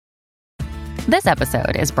This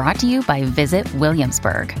episode is brought to you by Visit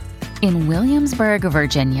Williamsburg. In Williamsburg,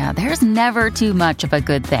 Virginia, there's never too much of a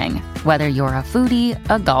good thing. Whether you're a foodie,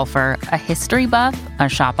 a golfer, a history buff, a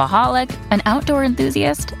shopaholic, an outdoor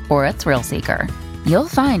enthusiast, or a thrill seeker, you'll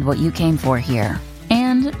find what you came for here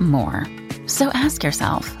and more. So ask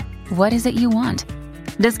yourself, what is it you want?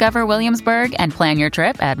 Discover Williamsburg and plan your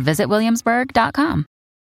trip at visitwilliamsburg.com.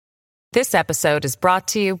 This episode is brought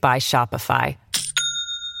to you by Shopify.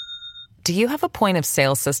 Do you have a point of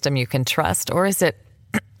sale system you can trust, or is it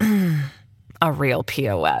a real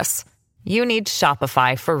POS? You need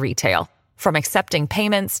Shopify for retail. From accepting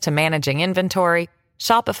payments to managing inventory,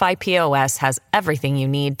 Shopify POS has everything you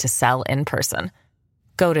need to sell in person.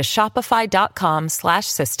 Go to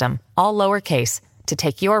shopify.com/system, all lowercase, to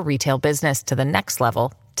take your retail business to the next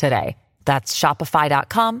level today. That's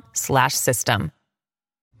shopify.com/system.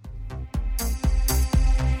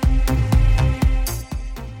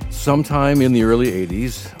 Sometime in the early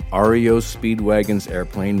 80s, REO Speedwagon's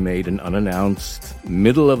airplane made an unannounced,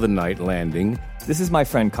 middle-of-the-night landing. This is my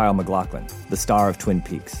friend Kyle MacLachlan, the star of Twin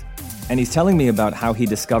Peaks. And he's telling me about how he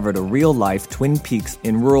discovered a real-life Twin Peaks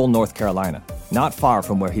in rural North Carolina, not far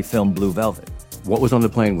from where he filmed Blue Velvet. What was on the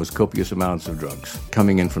plane was copious amounts of drugs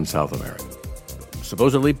coming in from South America.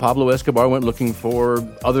 Supposedly, Pablo Escobar went looking for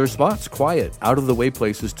other spots, quiet, out-of-the-way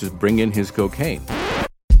places to bring in his cocaine.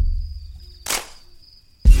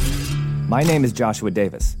 My name is Joshua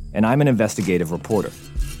Davis, and I'm an investigative reporter.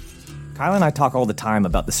 Kyle and I talk all the time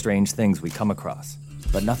about the strange things we come across,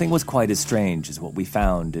 but nothing was quite as strange as what we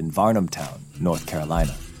found in Varnamtown, North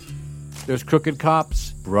Carolina. There's crooked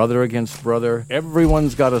cops, brother against brother.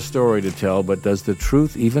 Everyone's got a story to tell, but does the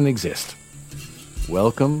truth even exist?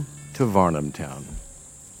 Welcome to Varnamtown.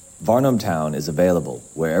 Varnamtown is available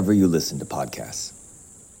wherever you listen to podcasts.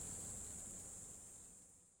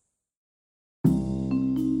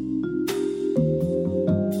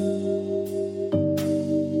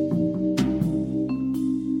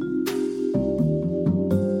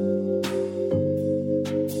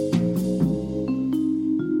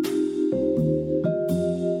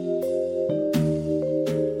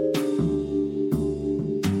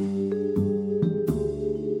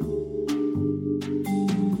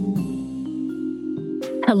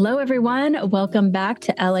 Hello, everyone. Welcome back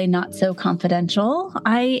to LA Not So Confidential.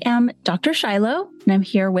 I am Dr. Shiloh, and I'm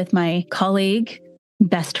here with my colleague,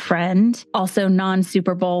 best friend, also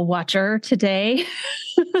non-Super Bowl watcher today,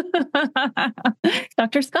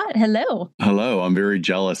 Dr. Scott. Hello. Hello. I'm very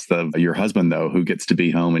jealous of your husband, though, who gets to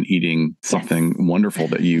be home and eating something wonderful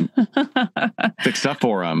that you fixed up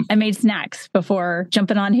for him. I made snacks before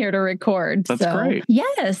jumping on here to record. That's great.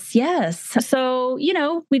 Yes. So,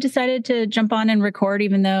 we decided to jump on and record,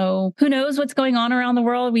 even though who knows what's going on around the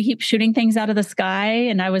world. We keep shooting things out of the sky.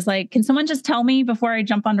 And I was like, can someone just tell me before I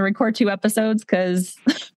jump on to record 2 episodes? Because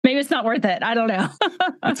maybe it's not worth it. I don't know.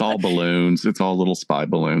 It's all balloons. It's all little spy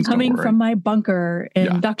balloons. Coming from my bunker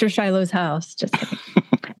in Dr. Shiloh's house. Just kidding.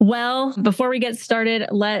 Well, before we get started,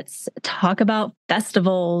 let's talk about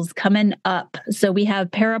festivals coming up. So we have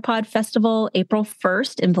Parapod Festival April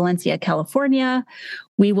 1st in Valencia, California.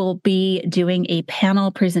 We will be doing a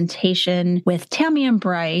panel presentation with Tammy and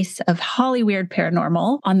Bryce of Hollyweird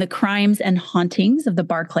Paranormal on the crimes and hauntings of the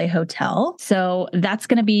Barclay Hotel. So that's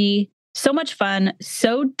going to be so much fun,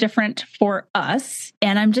 so different for us.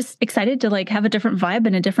 And I'm just excited to have a different vibe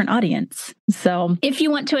and a different audience. So if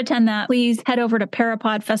you want to attend that, please head over to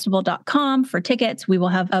parapodfestival.com for tickets. We will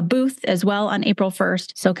have a booth as well on April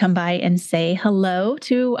 1st. So come by and say hello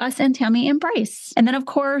to us and Tammy and Bryce. And then, of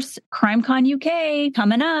course, CrimeCon UK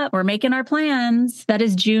coming up. We're making our plans. That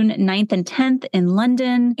is June 9th and 10th in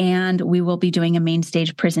London. And we will be doing a main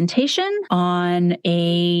stage presentation on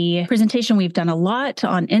a presentation we've done a lot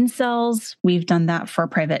on incels. We've done that for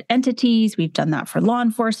private entities. We've done that for law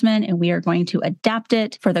enforcement, and we are going to adapt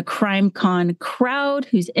it for the CrimeCon crowd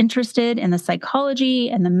who's interested in the psychology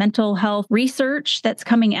and the mental health research that's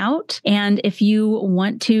coming out. And if you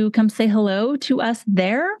want to come say hello to us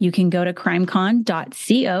there, you can go to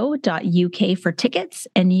crimecon.co.uk for tickets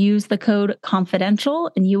and use the code confidential,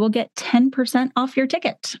 and you will get 10% off your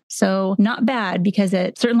ticket. So not bad, because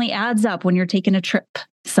it certainly adds up when you're taking a trip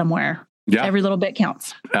somewhere. Yeah. Every little bit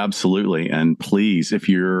counts. Absolutely. And please, if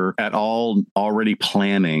you're at all already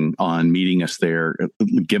planning on meeting us there,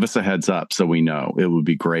 give us a heads up so we know. It would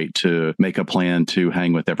be great to make a plan to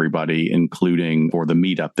hang with everybody, including for the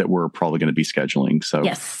meetup that we're probably going to be scheduling. So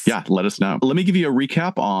let us know. Let me give you a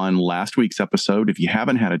recap on last week's episode. If you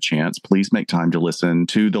haven't had a chance, please make time to listen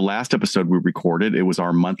to the last episode we recorded. It was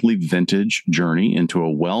our monthly vintage journey into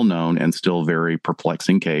a well-known and still very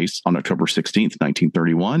perplexing case on October 16th,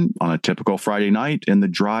 1931, on a typical Friday night in the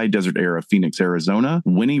dry desert air of Phoenix, Arizona,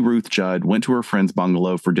 Winnie Ruth Judd went to her friend's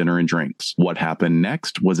bungalow for dinner and drinks. What happened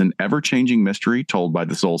next was an ever-changing mystery told by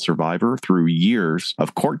the sole survivor through years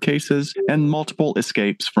of court cases and multiple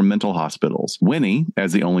escapes from mental hospitals. Winnie,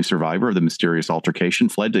 as the only survivor of the mysterious altercation,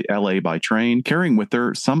 fled to LA by train, carrying with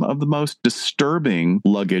her some of the most disturbing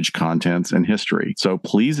luggage contents in history. So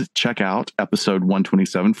please check out episode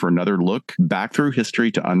 127 for another look back through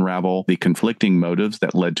history to unravel the conflicting motives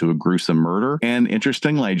that led to a gruesome murder. And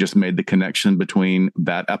interestingly, I just made the connection between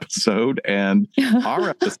that episode and our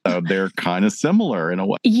episode. They're kind of similar in a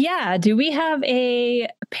way. Yeah. Do we have a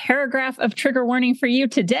paragraph of trigger warning for you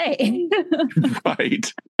today?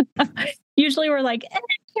 Right. Usually we're like,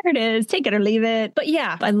 here it is, take it or leave it. But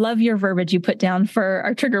yeah, I love your verbiage you put down for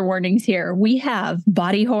our trigger warnings here. We have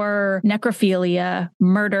body horror, necrophilia,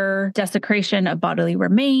 murder, desecration of bodily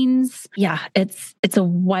remains. Yeah, it's a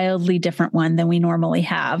wildly different one than we normally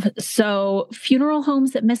have. So funeral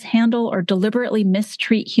homes that mishandle or deliberately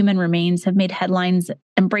mistreat human remains have made headlines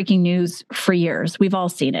and breaking news for years. We've all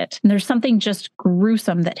seen it. And there's something just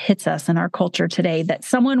gruesome that hits us in our culture today, that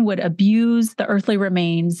someone would abuse the earthly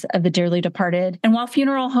remains of the dearly departed. And while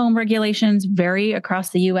funeral home regulations vary across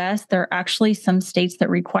the U.S., there are actually some states that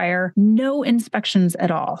require no inspections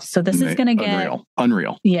at all. So this is going to get...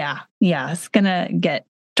 Unreal. Yeah, it's going to get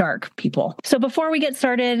dark, people. So before we get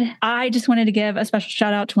started, I just wanted to give a special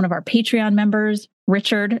shout out to one of our Patreon members,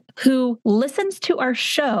 Richard, who listens to our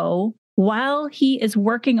show while he is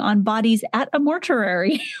working on bodies at a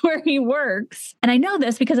mortuary where he works. And I know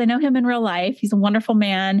this because I know him in real life. He's a wonderful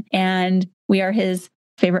man and we are his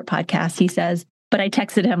favorite podcast, he says. But I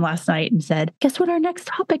texted him last night and said, guess what our next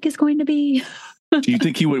topic is going to be? Do you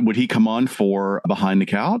think would he come on for Behind the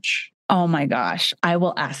Couch? Oh my gosh, I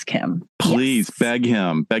will ask him. Please, yes. beg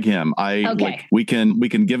him. Okay. We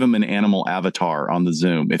can give him an animal avatar on the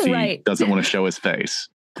Zoom if he doesn't want to show his face.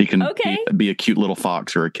 He can be a cute little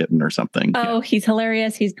fox or a kitten or something. Oh, yeah. He's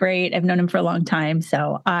hilarious. He's great. I've known him for a long time.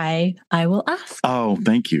 So I will ask. Oh,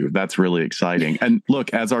 thank you. That's really exciting. And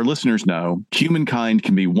look, as our listeners know, humankind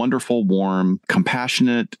can be wonderful, warm,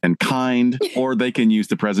 compassionate, and kind, or they can use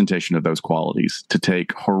the presentation of those qualities to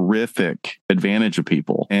take horrific advantage of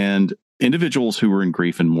people. And individuals who are in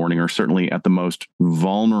grief and mourning are certainly at the most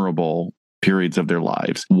vulnerable periods of their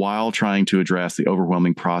lives while trying to address the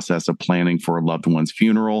overwhelming process of planning for a loved one's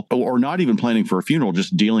funeral, or not even planning for a funeral,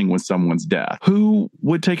 just dealing with someone's death. Who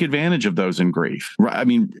would take advantage of those in grief? I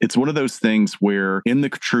mean, it's one of those things where in the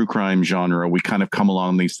true crime genre, we kind of come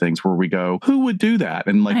along these things where we go, who would do that?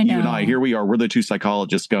 And like you and I, here we are, we're the two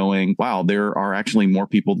psychologists going, wow, there are actually more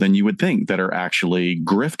people than you would think that are actually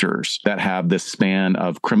grifters that have this span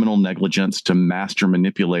of criminal negligence to master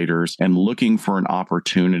manipulators and looking for an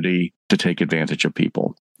opportunity to take advantage of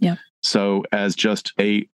people. Yeah. So as just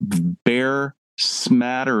a bare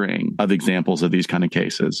smattering of examples of these kind of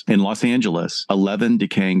cases, in Los Angeles, 11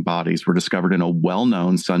 decaying bodies were discovered in a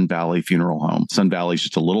well-known Sun Valley funeral home. Sun Valley is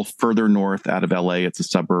just a little further north out of LA. It's a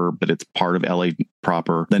suburb, but it's part of LA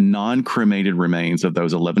proper. The non-cremated remains of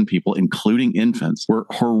those 11 people, including infants, were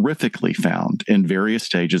horrifically found in various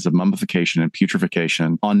stages of mummification and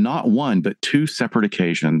putrefaction on not one, but two separate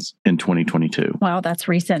occasions in 2022. Wow, that's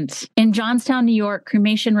recent. In Johnstown, New York,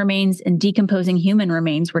 cremation remains and decomposing human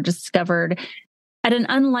remains were discovered at an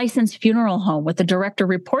unlicensed funeral home, with the director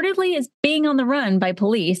reportedly as being on the run by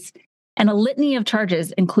police. And a litany of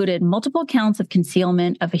charges included multiple counts of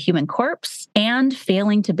concealment of a human corpse and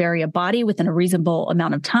failing to bury a body within a reasonable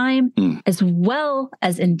amount of time, as well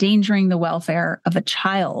as endangering the welfare of a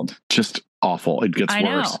child. Just awful. It gets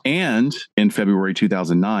worse. And in February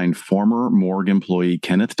 2009, former morgue employee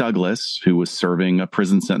Kenneth Douglas, who was serving a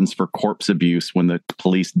prison sentence for corpse abuse when the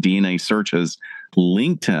police DNA searches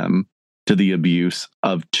linked him to the abuse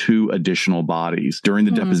of two additional bodies. During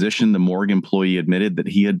the deposition, the morgue employee admitted that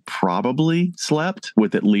he had probably slept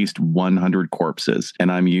with at least 100 corpses.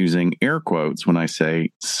 And I'm using air quotes when I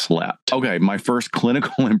say slept. Okay, my first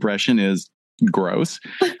clinical impression is gross.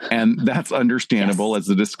 And that's understandable. As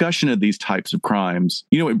the discussion of these types of crimes,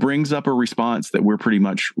 it brings up a response that we're pretty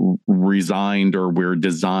much resigned or we're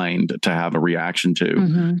designed to have a reaction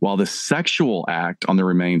to. While the sexual act on the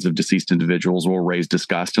remains of deceased individuals will raise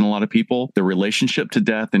disgust in a lot of people, the relationship to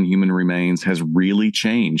death and human remains has really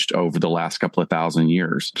changed over the last couple of thousand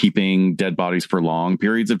years. Keeping dead bodies for long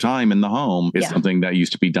periods of time in the home is something that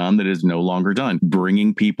used to be done that is no longer done.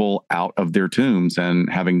 Bringing people out of their tombs and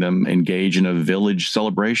having them engage in a village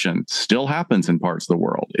celebration still happens in parts of the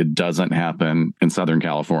world. It doesn't happen in Southern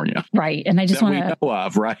California. Right. And I just want to know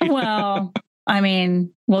of, right? Well, I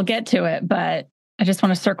mean, we'll get to it, but I just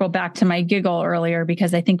want to circle back to my giggle earlier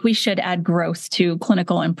because I think we should add gross to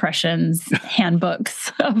clinical impressions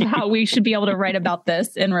handbooks of how we should be able to write about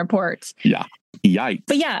this in reports. Yeah. Yikes.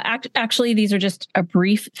 But yeah, actually, these are just a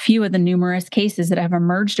brief few of the numerous cases that have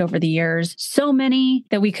emerged over the years. So many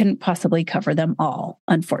that we couldn't possibly cover them all,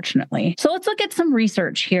 unfortunately. So let's look at some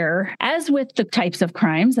research here. As with the types of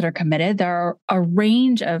crimes that are committed, there are a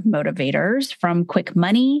range of motivators from quick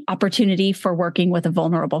money, opportunity for working with a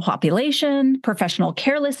vulnerable population, professional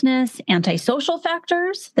carelessness, antisocial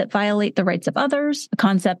factors that violate the rights of others, a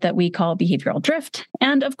concept that we call behavioral drift,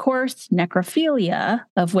 and of course, necrophilia,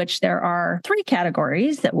 of which there are 3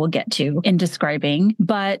 categories that we'll get to in describing.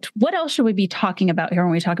 But what else should we be talking about here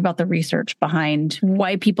when we talk about the research behind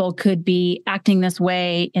why people could be acting this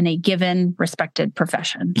way in a given respected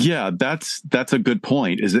profession? Yeah, that's a good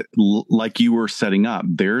point. Is it like you were setting up?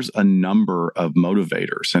 There's a number of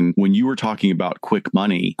motivators. And when you were talking about quick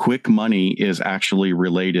money is actually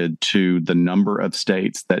related to the number of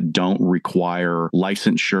states that don't require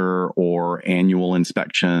licensure or annual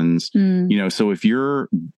inspections. So if you're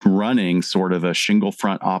running sort of a shingle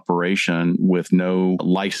front operation with no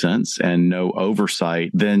license and no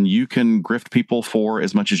oversight, then you can grift people for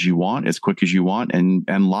as much as you want, as quick as you want,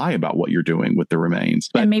 and lie about what you're doing with the remains.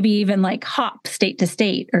 And maybe even like hop state to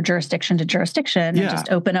state or jurisdiction to jurisdiction and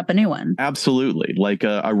just open up a new one. Absolutely. Like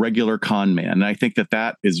a regular con man. And I think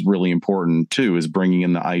that is really important too, is bringing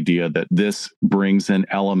in the idea that this brings in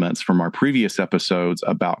elements from our previous episodes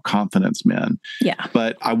about confidence men. Yeah.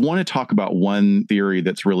 But I want to talk about one theory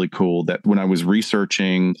that's really cool, that when I was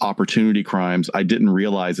researching opportunity crimes, I didn't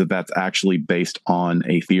realize that that's actually based on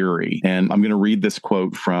a theory. And I'm going to read this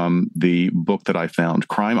quote from the book that I found.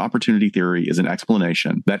 Crime opportunity theory is an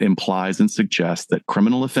explanation that implies and suggests that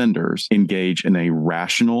criminal offenders engage in a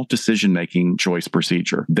rational decision-making choice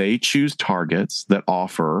procedure. They choose targets that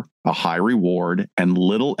offer a high reward and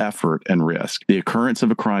little effort and risk. The occurrence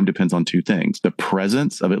of a crime depends on 2 things: the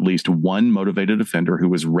presence of at least one motivated offender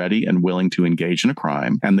who is ready and willing to engage in a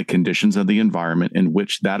crime, and the conditions of the environment in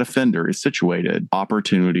which that offender is situated.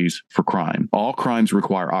 Opportunities for crime. All crimes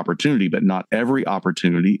require opportunity, but not every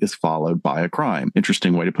opportunity is followed by a crime.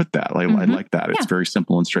 Interesting way to put that. I like that. It's very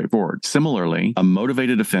simple and straightforward. Similarly, a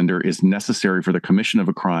motivated offender is necessary for the commission of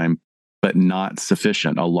a crime, but not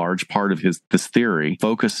sufficient. A large part of this theory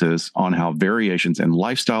focuses on how variations in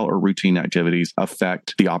lifestyle or routine activities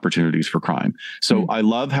affect the opportunities for crime. So I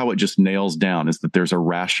love how it just nails down is that there's a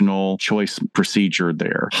rational choice procedure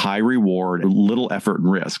there. High reward, little effort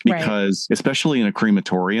and risk. Because especially in a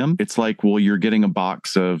crematorium, it's like, well, you're getting a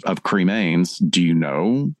box of cremains. Do you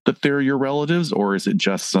know that they're your relatives, or is it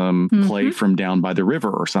just some clay from down by the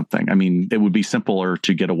river or something? I mean, it would be simpler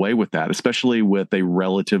to get away with that, especially with a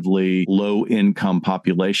relatively low income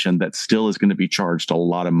population that still is going to be charged a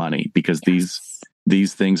lot of money because these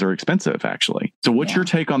things are expensive, actually. So what's your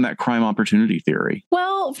take on that crime opportunity theory?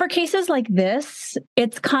 Well, for cases like this,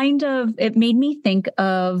 it made me think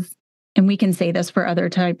of, and we can say this for other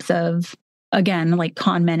types of, again, like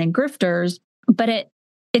con men and grifters, but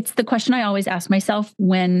it's the question I always ask myself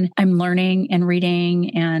when I'm learning and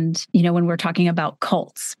reading and, when we're talking about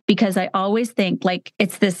cults, because I always think like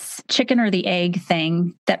it's this chicken or the egg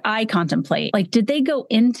thing that I contemplate. Like, did they go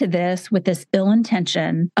into this with this ill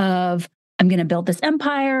intention of, I'm going to build this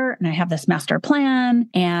empire and I have this master plan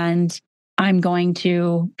and I'm going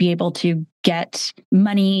to be able to get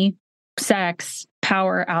money, sex,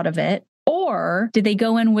 power out of it? Or did they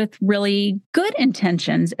go in with really good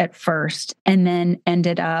intentions at first and then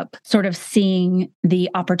ended up sort of seeing the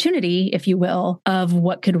opportunity, if you will, of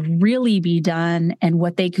what could really be done and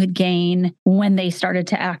what they could gain when they started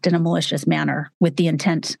to act in a malicious manner with the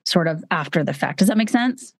intent sort of after the fact? Does that make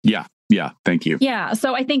sense? Yeah. Thank you. Yeah.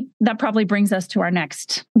 So I think that probably brings us to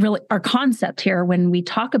our concept here when we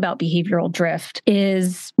talk about behavioral drift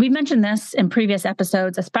is we've mentioned this in previous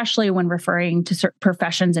episodes, especially when referring to certain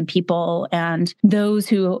professions and people and those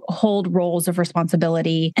who hold roles of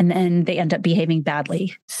responsibility and then they end up behaving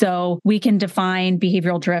badly. So we can define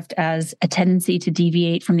behavioral drift as a tendency to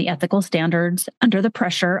deviate from the ethical standards under the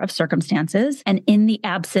pressure of circumstances and in the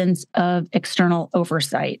absence of external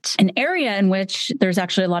oversight. An area in which there's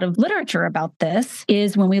actually a lot of literature about this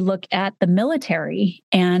is when we look at the military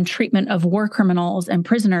and treatment of war criminals and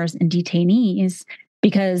prisoners and detainees.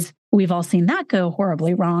 because we've all seen that go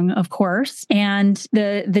horribly wrong, of course. And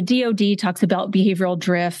the DoD talks about behavioral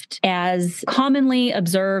drift as commonly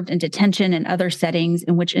observed in detention and other settings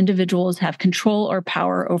in which individuals have control or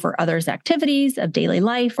power over others' activities of daily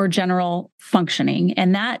life or general functioning.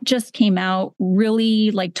 And that just came out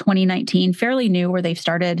really like 2019, fairly new, where they've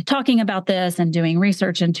started talking about this and doing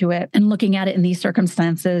research into it and looking at it in these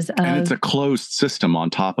circumstances. And it's a closed system on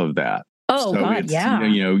top of that. Oh, so God, it's, yeah.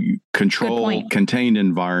 Control, contained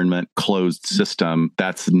environment, closed system.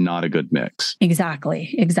 That's not a good mix.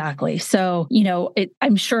 Exactly. So,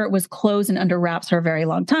 I'm sure it was closed and under wraps for a very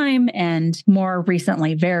long time. And more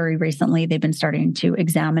recently, very recently, they've been starting to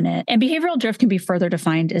examine it. And behavioral drift can be further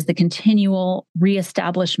defined as the continual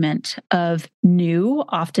reestablishment of new,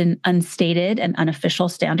 often unstated and unofficial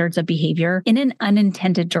standards of behavior in an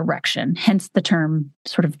unintended direction, hence the term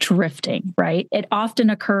sort of drifting, right? It often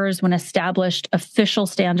occurs when established official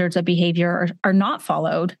standards of behavior are not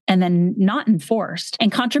followed and then not enforced.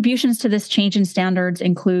 And contributions to this change in standards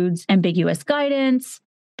includes ambiguous guidance,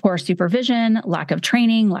 poor supervision, lack of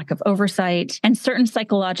training, lack of oversight, and certain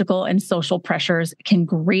psychological and social pressures can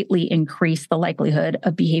greatly increase the likelihood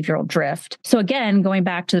of behavioral drift. So again, going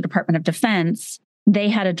back to the Department of Defense, they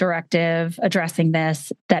had a directive addressing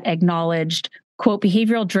this that acknowledged, quote,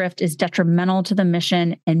 behavioral drift is detrimental to the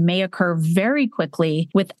mission and may occur very quickly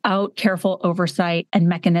without careful oversight and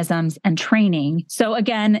mechanisms and training. So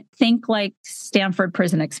again, think like Stanford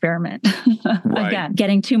prison experiment. Right. Again,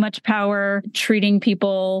 getting too much power, treating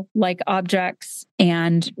people like objects.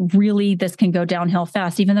 And really, this can go downhill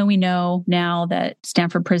fast, even though we know now that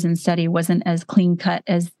Stanford prison study wasn't as clean cut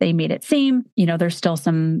as they made it seem. There's still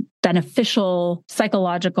some beneficial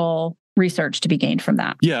psychological research to be gained from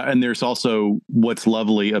that. Yeah. And there's also what's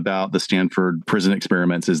lovely about the Stanford prison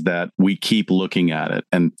experiments is that we keep looking at it.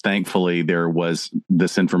 And thankfully, there was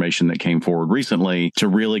this information that came forward recently to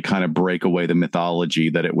really kind of break away the mythology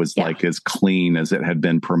that it was like as clean as it had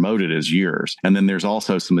been promoted as years. And then there's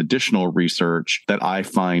also some additional research that I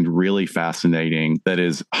find really fascinating that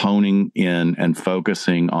is honing in and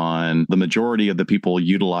focusing on the majority of the people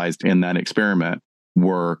utilized in that experiment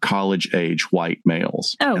were college-age white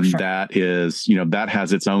males. And that is, that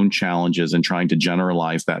has its own challenges in trying to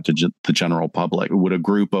generalize that to the general public. Would a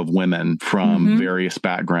group of women from various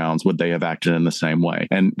backgrounds, would they have acted in the same way?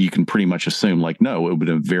 And you can pretty much assume no, it would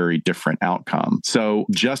have a very different outcome. So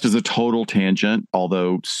just as a total tangent,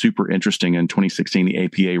 although super interesting, in 2016, the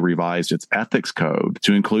APA revised its ethics code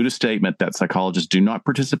to include a statement that psychologists do not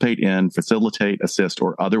participate in, facilitate, assist,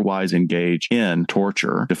 or otherwise engage in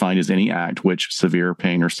torture, defined as any act which severe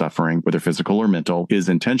pain or suffering, whether physical or mental, is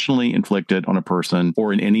intentionally inflicted on a person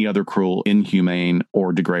or in any other cruel, inhumane,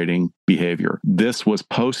 or degrading behavior. This was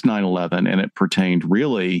post 9/11, and it pertained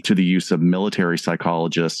really to the use of military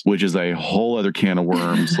psychologists, which is a whole other can of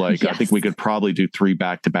worms. I think we could probably do 3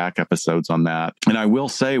 back-to-back episodes on that. And I will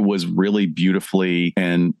say was really beautifully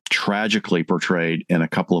and tragically portrayed in a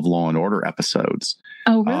couple of Law and Order episodes.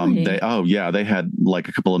 Oh, really? They had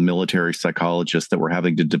a couple of military psychologists that were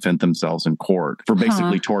having to defend themselves in court for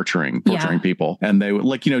basically torturing people. And they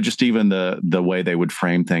would just even the way they would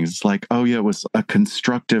frame things. It's it was a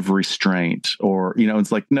constructive restraint, or,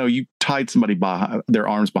 it's no, you tied somebody behind their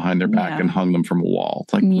arms behind their back and hung them from a wall.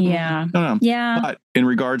 It's I don't know. Yeah. But in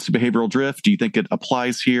regards to behavioral drift, do you think it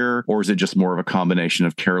applies here, or is it just more of a combination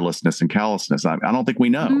of carelessness and callousness? I don't think we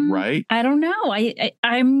know, right? I don't know.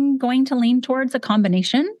 I'm going to lean towards a combination.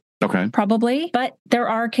 Okay. Probably. But there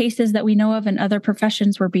are cases that we know of in other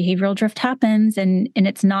professions where behavioral drift happens. And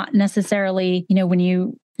it's not necessarily, when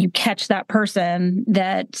you catch that person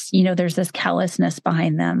that, there's this callousness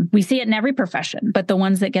behind them. We see it in every profession, but the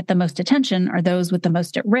ones that get the most attention are those with the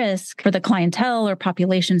most at risk for the clientele or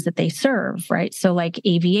populations that they serve, right? So like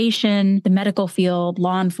aviation, the medical field,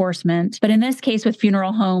 law enforcement. But in this case with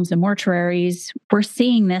funeral homes and mortuaries, we're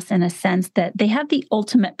seeing this in a sense that they have the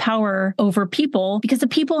ultimate power over people because the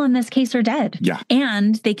people in this case are dead. Yeah.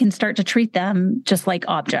 And they can start to treat them just like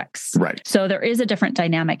objects. Right. So there is a different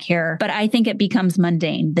dynamic here, but I think it becomes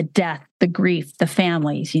mundane. The death, the grief, the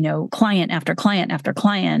families, client after client after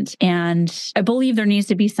client. And I believe there needs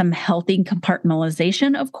to be some healthy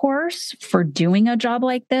compartmentalization, of course, for doing a job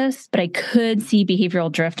like this. But I could see behavioral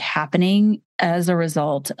drift happening as a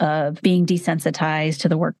result of being desensitized to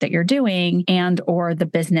the work that you're doing and or the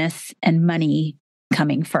business and money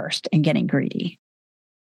coming first and getting greedy.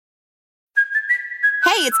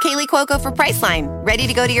 Hey, it's Kaylee Cuoco for Priceline. Ready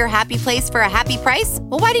to go to your happy place for a happy price?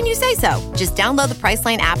 Well, why didn't you say so? Just download the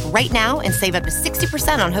Priceline app right now and save up to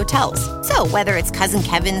 60% on hotels. So whether it's Cousin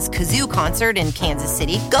Kevin's Kazoo Concert in Kansas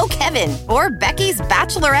City, go Kevin, or Becky's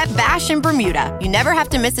Bachelorette Bash in Bermuda, you never have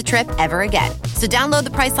to miss a trip ever again. So download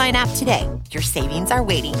the Priceline app today. Your savings are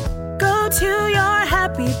waiting. Go to your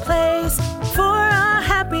happy place for a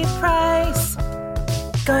happy price.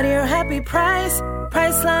 Go to your happy price,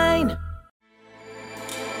 Priceline.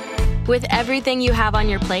 With everything you have on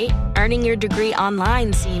your plate, earning your degree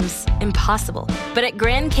online seems impossible. But at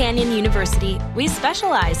Grand Canyon University, we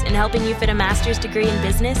specialize in helping you fit a master's degree in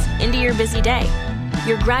business into your busy day.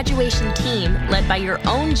 Your graduation team, led by your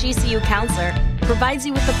own GCU counselor, provides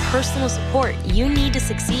you with the personal support you need to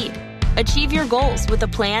succeed. Achieve your goals with a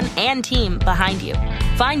plan and team behind you.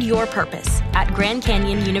 Find your purpose at Grand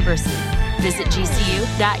Canyon University. Visit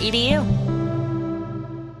gcu.edu.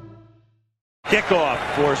 Kickoff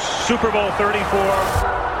for Super Bowl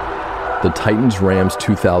 34. The Titans-Rams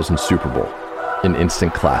 2000 Super Bowl, an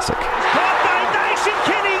instant classic.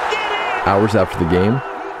 Hours after the game,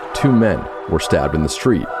 two men were stabbed in the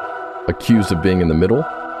street, accused of being in the middle,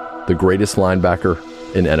 the greatest linebacker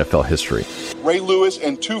in NFL history. Ray Lewis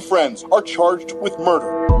and two friends are charged with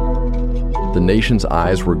murder. The nation's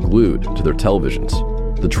eyes were glued to their televisions.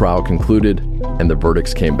 The trial concluded, and the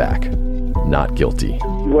verdicts came back. Not guilty.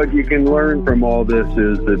 What you can learn from all this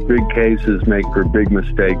is that big cases make for big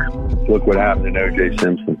mistakes. Look what happened in O.J.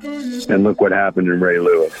 Simpson, and look what happened in Ray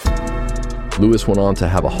Lewis. Lewis went on to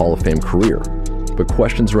have a Hall of Fame career, but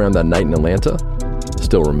questions around that night in Atlanta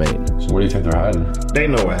still remain. So what do you think they're hiding? They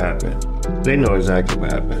know what happened. They know exactly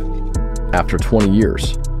what happened. After 20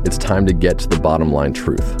 years, it's time to get to the bottom line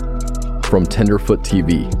truth. From Tenderfoot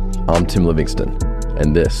TV, I'm Tim Livingston,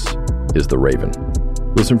 and this is The Raven.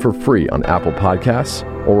 Listen for free on Apple Podcasts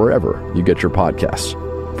or wherever you get your podcasts.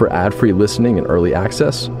 For ad-free listening and early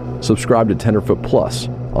access, subscribe to Tenderfoot Plus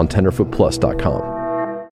on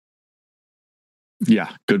tenderfootplus.com. Yeah,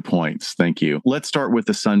 good points. Thank you. Let's start with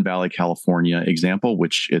the Sun Valley, California example,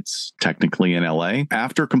 which it's technically in LA.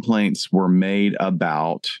 After complaints were made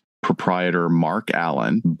about proprietor Mark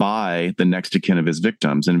Allen by the next of kin of his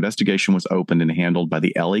victims, an investigation was opened and handled by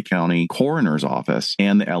the LA County Coroner's Office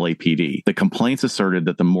and the LAPD. The complaints asserted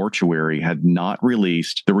that the mortuary had not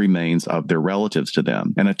released the remains of their relatives to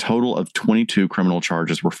them, and a total of 22 criminal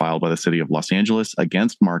charges were filed by the city of Los Angeles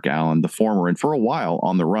against Mark Allen, the former and for a while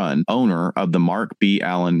on the run owner of the Mark B.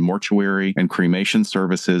 Allen Mortuary and Cremation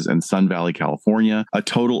Services in Sun Valley, California. A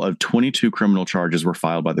total of 22 criminal charges were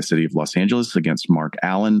filed by the city of Los Angeles against Mark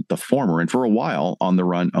Allen, the former and for a while on the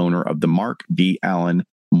run owner of the Mark B. Allen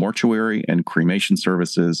Mortuary and Cremation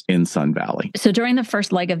Services in Sun Valley. So during the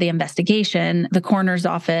first leg of the investigation, the coroner's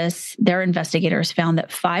office, their investigators found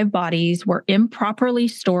that 5 bodies were improperly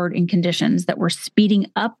stored in conditions that were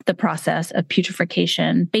speeding up the process of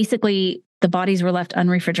putrefaction. Basically, the bodies were left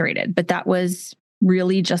unrefrigerated, but that was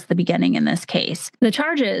really just the beginning in this case. The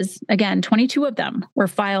charges, again, 22 of them, were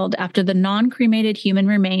filed after the non-cremated human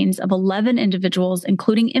remains of 11 individuals,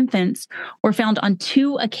 including infants, were found on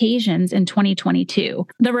 2 occasions in 2022.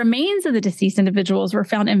 The remains of the deceased individuals were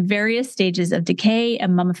found in various stages of decay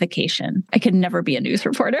and mummification. I could never be a news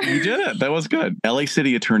reporter. You did it. That was good. LA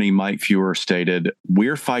City Attorney Mike Feuer stated,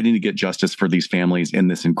 "We're fighting to get justice for these families in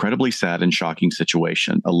this incredibly sad and shocking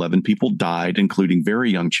situation. 11 people died, including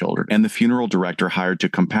very young children, and the funeral director hired to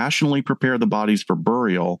compassionately prepare the bodies for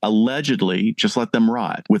burial, allegedly just let them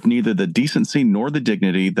rot, with neither the decency nor the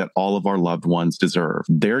dignity that all of our loved ones deserve.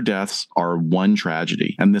 Their deaths are one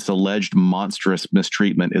tragedy, and this alleged monstrous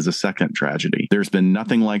mistreatment is a second tragedy. There's been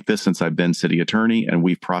nothing like this since I've been city attorney, and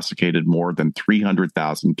we've prosecuted more than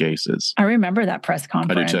 300,000 cases." I remember that press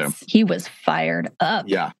conference. I do too. He was fired up.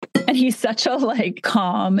 Yeah. And he's such a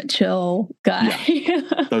calm, chill guy. Yeah.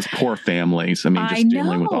 Those poor families. I mean, just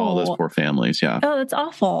dealing with all those poor families. Yeah. Oh, that's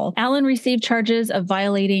awful. Allen received charges of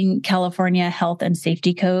violating California Health and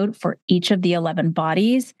Safety Code for each of the 11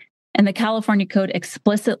 bodies. And the California Code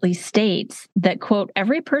explicitly states that, quote,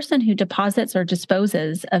 every person who deposits or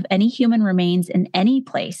disposes of any human remains in any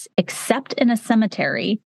place except in a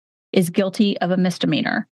cemetery is guilty of a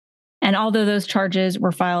misdemeanor. And although those charges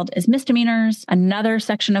were filed as misdemeanors, another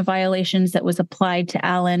section of violations that was applied to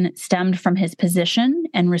Allen stemmed from his position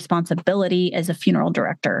and responsibility as a funeral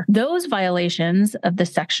director. Those violations of the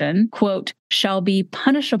section, quote, shall be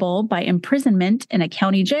punishable by imprisonment in a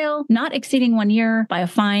county jail not exceeding 1 year, by a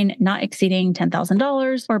fine not exceeding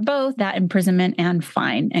 $10,000, or both that imprisonment and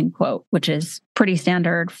fine, end quote, which is pretty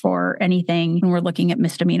standard for anything when we're looking at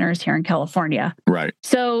misdemeanors here in California. Right.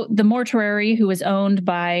 So the mortuary, who was owned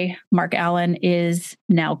by Mark Allen, is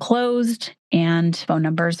now closed. and phone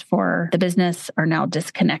numbers for the business are now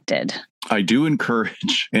disconnected. I do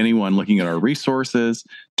encourage anyone looking at our resources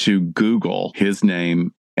to Google his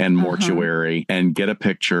name and mortuary and get a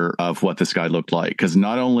picture of what this guy looked like. Because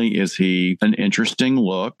not only is he an interesting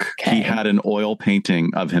look, he had an oil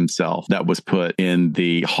painting of himself that was put in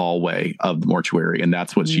the hallway of the mortuary. And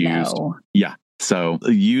that's what's used. Yeah. So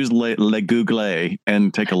use Le Google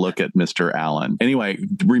and take a look at Mr. Allen. Anyway,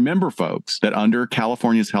 remember, folks, that under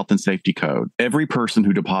California's Health and Safety Code, every person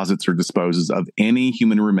who deposits or disposes of any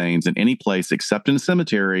human remains in any place except in a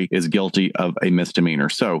cemetery is guilty of a misdemeanor.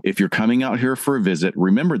 So if you're coming out here for a visit,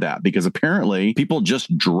 remember that, because apparently people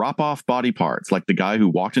just drop off body parts, like the guy who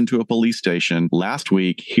walked into a police station last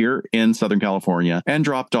week here in Southern California and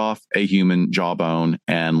dropped off a human jawbone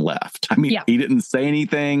and left. I mean, he didn't say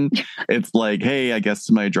anything. It's like, hey, I guess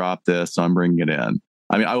somebody dropped this, so I'm bringing it in.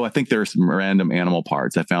 I mean, I think there's some random animal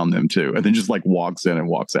parts. I found them too. And then just like walks in and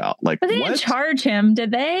walks out. Like, but they didn't charge him,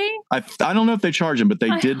 did they? I don't know if they charged him, but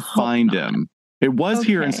they did find him. It was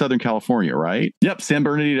here in Southern California, right? Yep, San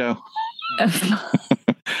Bernardino.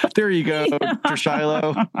 There you go, Dr.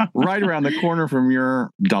 Shiloh, right around the corner from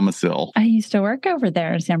your domicile. I used to work over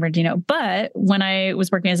there in San Bernardino, but when I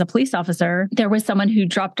was working as a police officer, there was someone who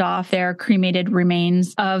dropped off their cremated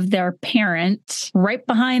remains of their parent right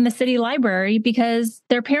behind the city library because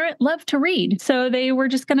their parent loved to read. So they were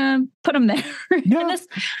just going to put them there. Yeah.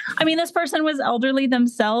 And this person was elderly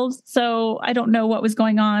themselves, so I don't know what was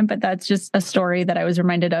going on, but that's just a story that I was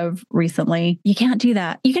reminded of recently. You can't do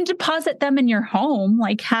that. You can deposit them in your home,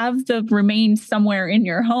 like have the remains somewhere in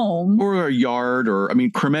your home. Or a yard,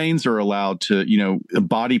 cremains are allowed to,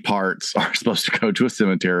 body parts are supposed to go to a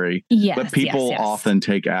cemetery. Yes, but people often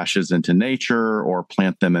take ashes into nature or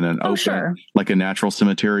plant them in an open, like a natural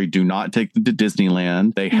cemetery. Do not take them to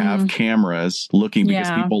Disneyland. They have cameras looking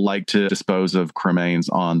because people like to dispose of cremains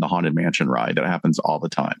on the Haunted Mansion ride. That happens all the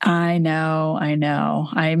time. I know.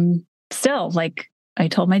 I'm still I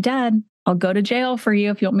told my dad, I'll go to jail for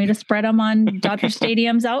you if you want me to spread them on Dodger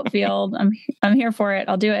Stadium's outfield. I'm here for it.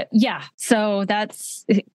 I'll do it. Yeah. So that's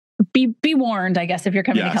be warned, I guess, if you're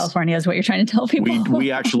coming to California is what you're trying to tell people.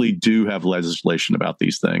 We actually do have legislation about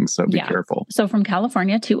these things, so be careful. So from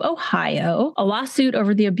California to Ohio, a lawsuit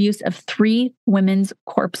over the abuse of 3 women's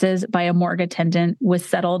corpses by a morgue attendant was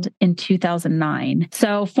settled in 2009.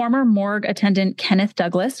 So former morgue attendant Kenneth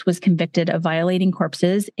Douglas was convicted of violating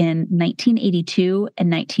corpses in 1982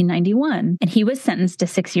 and 1991, and he was sentenced to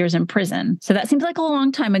 6 years in prison. So that seems like a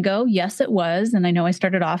long time ago. Yes, it was. And I know I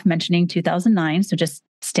started off mentioning 2009, so just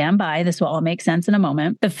stand by. This will all make sense in a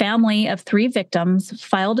moment. The family of 3 victims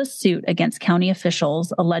filed a suit against county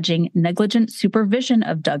officials alleging negligent supervision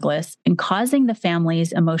of Douglas and causing the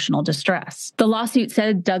family's emotional distress. The lawsuit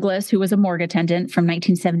said Douglas, who was a morgue attendant from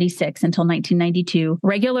 1976 until 1992,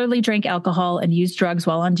 regularly drank alcohol and used drugs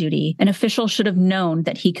while on duty, and officials should have known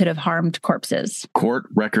that he could have harmed corpses. Court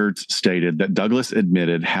records stated that Douglas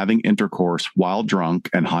admitted having intercourse while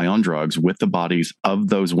drunk and high on drugs with the bodies of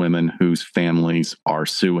those women whose families are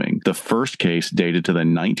suing. The first case dated to the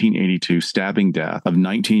 1982 stabbing death of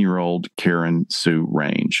 19-year-old Karen Sue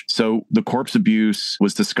Range. So the corpse abuse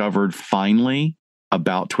was discovered finally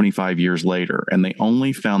about 25 years later, and they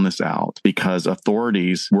only found this out because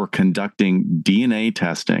authorities were conducting DNA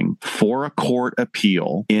testing for a court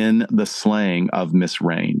appeal in the slaying of Miss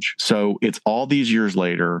Range. So it's all these years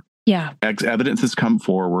later. Yeah. Evidence has come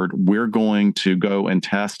forward. We're going to go and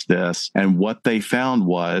test this. And what they found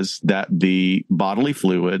was that the bodily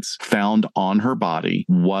fluids found on her body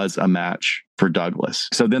was a match for Douglas.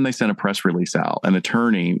 So then they sent a press release out. An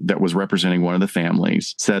attorney that was representing one of the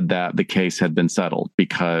families said that the case had been settled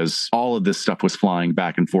because all of this stuff was flying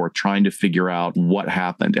back and forth, trying to figure out what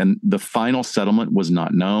happened. And the final settlement was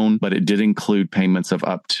not known, but it did include payments of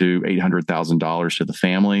up to $800,000 to the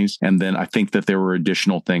families. And then I think that there were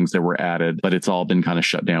additional things that were added, but it's all been kind of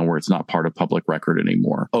shut down where it's not part of public record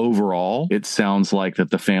anymore. Overall, it sounds like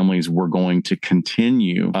that the families were going to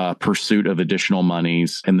continue pursuit of additional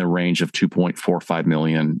monies in the range of $2.45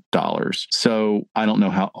 million. So I don't know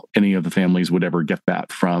how any of the families would ever get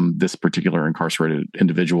that from this particular incarcerated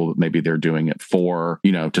individual, but maybe they're doing it for,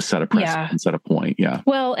 to set a precedent and set a point. Yeah.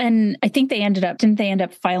 Well, and I think didn't they end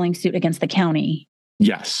up filing suit against the county?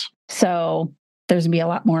 Yes. So there's going to be a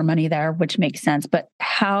lot more money there, which makes sense. But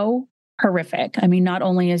how horrific. I mean, not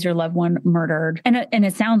only is your loved one murdered, and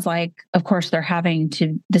it sounds like, of course,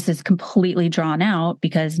 this is completely drawn out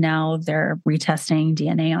because now they're retesting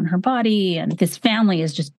DNA on her body, and this family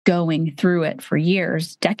is just going through it for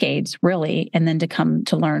years, decades, really, and then to come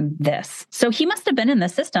to learn this. So he must have been in the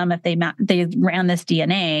system if they ran this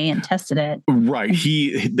DNA and tested it. Right.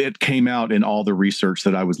 It came out in all the research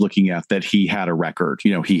that I was looking at that he had a record.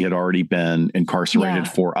 You know, he had already been incarcerated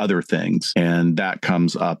for other things. And that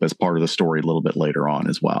comes up as part of the story a little bit later on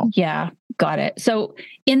as well. Yeah. Got it. So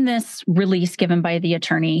in this release given by the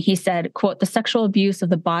attorney, he said, quote, "The sexual abuse of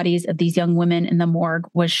the bodies of these young women in the morgue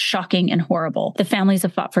was shocking and horrible. The families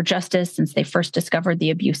have fought for justice since they first discovered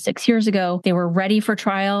the abuse 6 years ago. They were ready for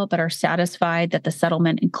trial, but are satisfied that the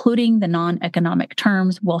settlement, including the non-economic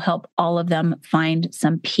terms, will help all of them find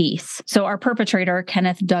some peace." So our perpetrator,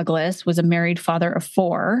 Kenneth Douglas, was a married father of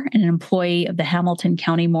 4 and an employee of the Hamilton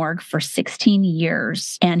County Morgue for 16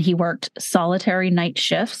 years. And he worked solitary night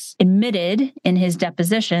shifts, admitted in his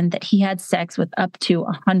deposition that he had sex with up to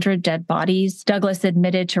 100 dead bodies. Douglas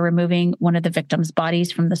admitted to removing one of the victim's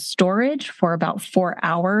bodies from the storage for about 4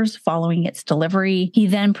 hours following its delivery. He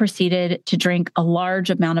then proceeded to drink a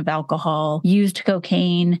large amount of alcohol, used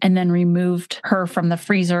cocaine, and then removed her from the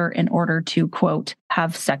freezer in order to, quote,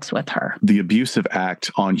 "have sex with her." The abusive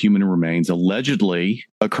act on human remains allegedly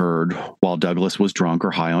occurred while Douglas was drunk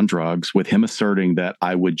or high on drugs, with him asserting that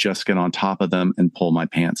I would just get on top of them and pull my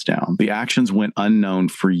pants down. The actions went unknown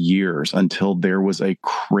for years until there was a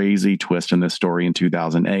crazy twist in this story in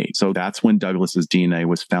 2008. So that's when Douglas's DNA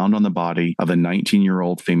was found on the body of a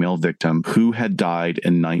 19-year-old female victim who had died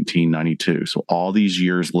in 1992. So all these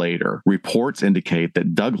years later, reports indicate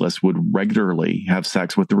that Douglas would regularly have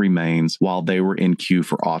sex with the remains while they were in queue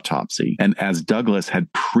for autopsy. And as Douglas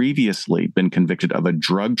had previously been convicted of a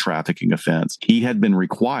drug trafficking offense, he had been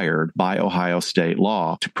required by Ohio state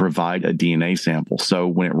law to provide a DNA sample. So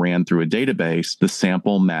when it ran through a database, the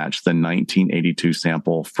sample matched the 1982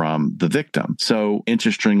 sample from the victim. So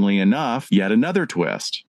interestingly enough, yet another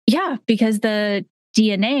twist. Yeah, because the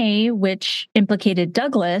DNA, which implicated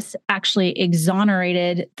Douglas, actually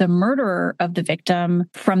exonerated the murderer of the victim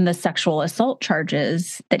from the sexual assault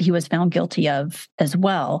charges that he was found guilty of as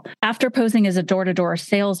well. After posing as a door-to-door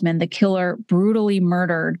salesman, the killer brutally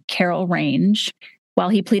murdered Carol Range. While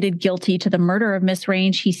he pleaded guilty to the murder of Miss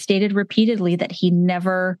Range, he stated repeatedly that he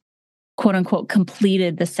never, quote unquote,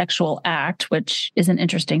 completed the sexual act, which is an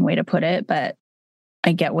interesting way to put it, but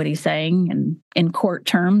I get what he's saying. And in court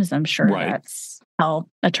terms, I'm sure that's how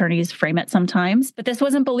attorneys frame it sometimes. But this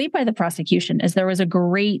wasn't believed by the prosecution, as there was a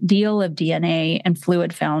great deal of DNA and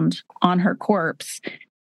fluid found on her corpse.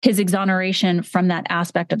 His exoneration from that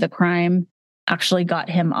aspect of the crime actually got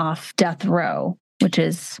him off death row, which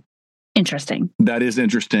is interesting. That is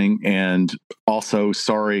interesting. And also,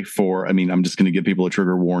 sorry for, I'm just going to give people a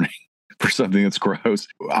trigger warning for something that's gross.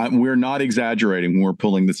 We're not exaggerating when we're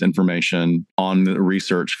pulling this information on the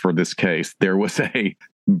research for this case. There was a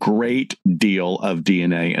great deal of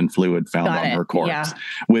DNA and fluid found on her corpse,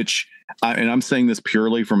 which, and I'm saying this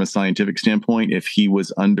purely from a scientific standpoint, if he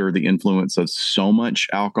was under the influence of so much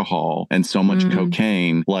alcohol and so much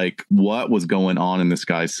cocaine, like what was going on in this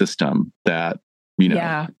guy's system that,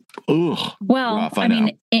 ugh. Well, rough, I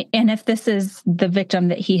mean, and if this is the victim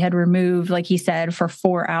that he had removed, like he said, for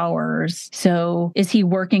 4 hours, so is he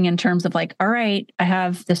working in terms of like, all right, I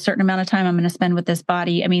have this certain amount of time I'm going to spend with this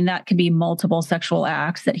body? I mean, that could be multiple sexual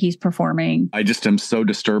acts that he's performing. I just am so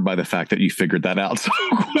disturbed by the fact that you figured that out so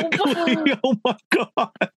quickly. Oh my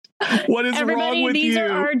God. What is wrong with these you?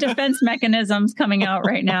 Are our defense mechanisms coming out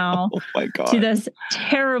right now. Oh my God. To this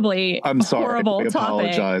terribly horrible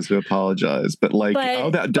topic. We apologize. But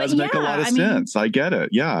that does make a lot of sense. I get it.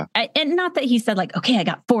 Yeah. And not that he said like, okay, I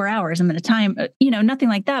got 4 hours. I'm going to time, nothing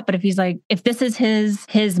like that. But if he's like, if this is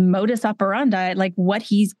his modus operandi, like what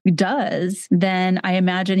he does, then I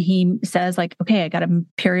imagine he says like, okay, I got a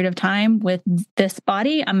period of time with this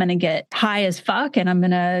body. I'm going to get high as fuck and I'm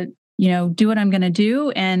going to do what I'm going to do.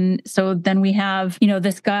 And so then we have,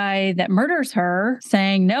 this guy that murders her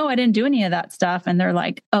saying, no, I didn't do any of that stuff. And they're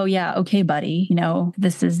like, oh yeah, okay, buddy.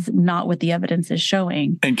 This is not what the evidence is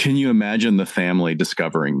showing. And can you imagine the family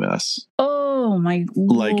discovering this? Oh my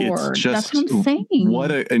Lord. It's just, that's what I'm saying.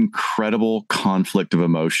 What an incredible conflict of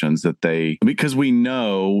emotions because we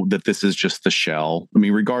know that this is just the shell. I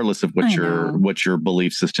mean, regardless of what your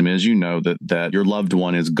belief system is, that your loved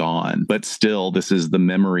one is gone, but still this is the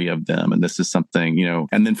memory of them. And this is something,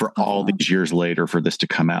 and then for all these years later for this to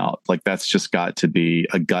come out, like that's just got to be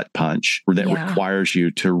a gut punch that requires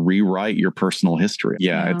you to rewrite your personal history.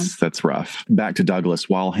 That's rough. Back to Douglas.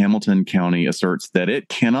 While Hamilton County asserts that it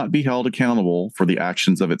cannot be held accountable accountable for the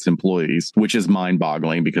actions of its employees, which is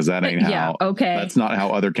mind-boggling because that ain't how. That's not how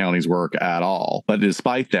other counties work at all. But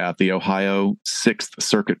despite that, the Ohio 6th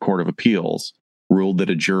Circuit Court of Appeals ruled that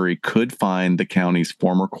a jury could find the county's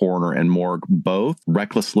former coroner and morgue both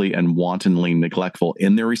recklessly and wantonly neglectful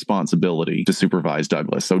in their responsibility to supervise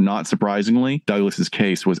Douglas. So not surprisingly, Douglas's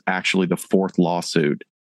case was actually the fourth lawsuit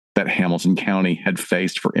that Hamilton County had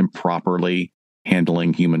faced for improperly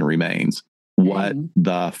handling human remains. What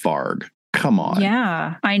the farg? Come on.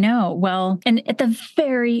 Yeah, I know. Well, and at the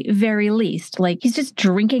very, very least, like he's just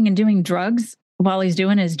drinking and doing drugs while he's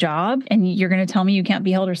doing his job. And you're going to tell me you can't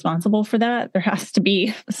be held responsible for that? There has to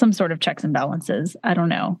be some sort of checks and balances. I don't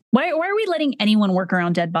know. Why are we letting anyone work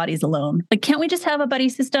around dead bodies alone? Like, can't we just have a buddy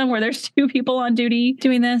system where there's two people on duty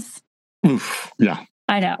doing this? Oof, yeah.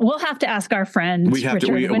 I know. We'll have to ask our friend. We're going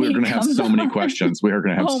to have so many questions. We are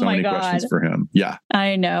going to have so many questions for him. Yeah.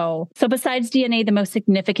 I know. So besides DNA, the most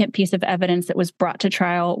significant piece of evidence that was brought to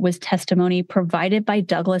trial was testimony provided by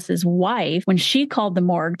Douglas's wife when she called the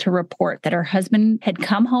morgue to report that her husband had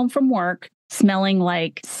come home from work smelling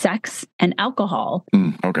like sex and alcohol.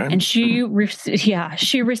 Okay. And she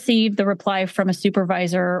received the reply from a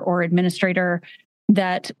supervisor or administrator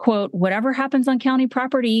that, quote, whatever happens on county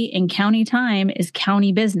property in county time is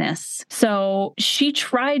county business. So she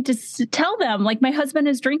tried to tell them, like, my husband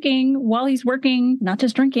is drinking while he's working, not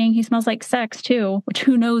just drinking, he smells like sex too, which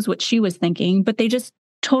who knows what she was thinking, but they just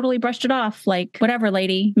totally brushed it off. Like, whatever,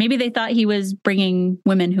 lady. Maybe they thought he was bringing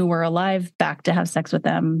women who were alive back to have sex with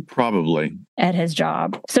them. Probably. At his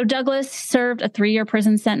job. So Douglas served a 3-year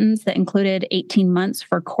prison sentence that included 18 months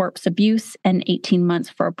for corpse abuse and 18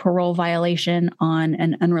 months for a parole violation on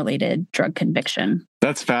an unrelated drug conviction.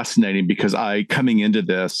 That's fascinating because coming into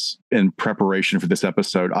this in preparation for this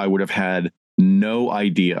episode, I would have had no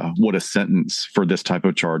idea what a sentence for this type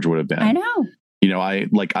of charge would have been. I know. You know,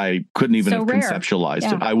 I couldn't even have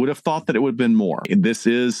conceptualized it. I would have thought that it would have been more. This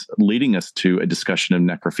is leading us to a discussion of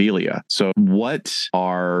necrophilia. So what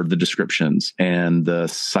are the descriptions and the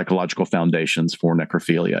psychological foundations for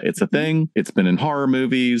necrophilia? It's a thing. It's been in horror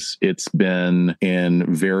movies. It's been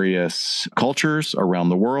in various cultures around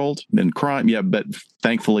the world, in crime. Yeah, but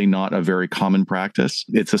thankfully not a very common practice.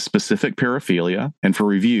 It's a specific paraphilia. And for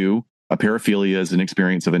review, a paraphilia is an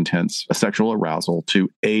experience of intense sexual arousal to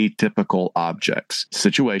atypical objects,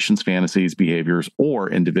 situations, fantasies, behaviors,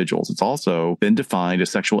 or individuals. It's also been defined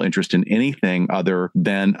as sexual interest in anything other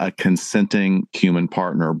than a consenting human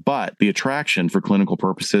partner. But the attraction for clinical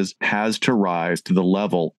purposes has to rise to the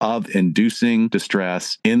level of inducing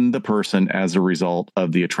distress in the person as a result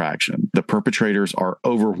of the attraction. The perpetrators are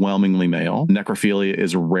overwhelmingly male. Necrophilia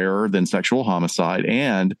is rarer than sexual homicide,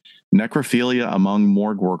 and necrophilia among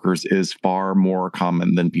morgue workers is far more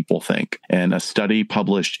common than people think. And a study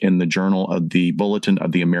published in the Journal of the Bulletin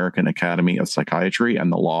of the American Academy of Psychiatry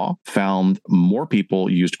and the Law found more people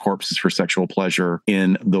used corpses for sexual pleasure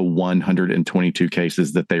in the 122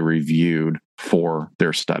 cases that they reviewed for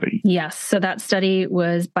their study. Yes. So that study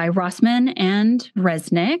was by Rossman and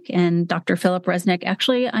Resnick. And Dr. Philip Resnick,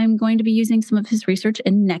 actually, I'm going to be using some of his research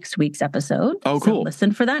in next week's episode. Oh, cool. So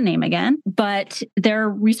listen for that name again. But their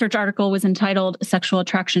research article was entitled Sexual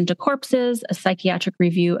Attraction to Corpses, a Psychiatric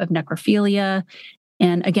Review of Necrophilia.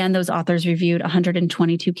 And again, those authors reviewed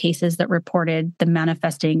 122 cases that reported the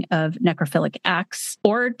manifesting of necrophilic acts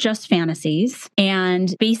or just fantasies.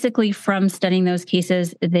 And basically from studying those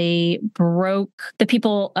cases, they broke the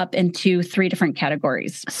people up into 3 different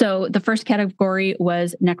categories. So the first category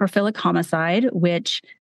was necrophilic homicide, which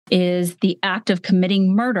is the act of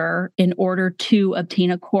committing murder in order to obtain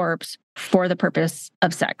a corpse for the purpose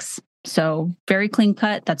of sex. So very clean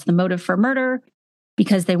cut. That's the motive for murder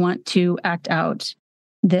because they want to act out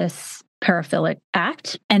this paraphilic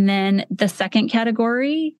act. And then the second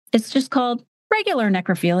category, it's just called regular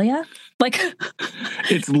necrophilia. Like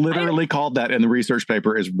it's literally called that in the research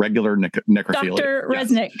paper is regular necrophilia. Dr.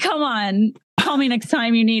 Resnick, come on. Call me next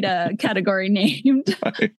time you need a category named.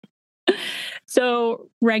 Right.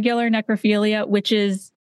 So regular necrophilia, which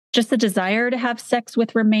is just the desire to have sex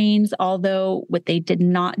with remains, although what they did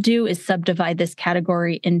not do is subdivide this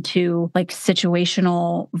category into like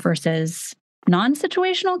situational versus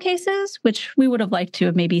non-situational cases, which we would have liked to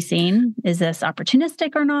have maybe seen. Is this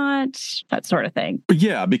opportunistic or not? That sort of thing.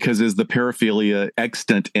 Yeah, because is the paraphilia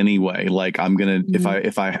extant anyway? Like I'm going to,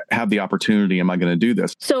 if I have the opportunity, am I going to do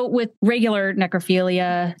this? So with regular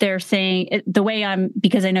necrophilia, they're saying the way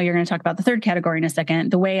because I know you're going to talk about the third category in a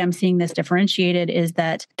second, the way I'm seeing this differentiated is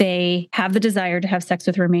that they have the desire to have sex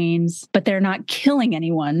with remains, but they're not killing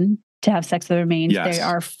anyone. to have sex with the remains. Yes. They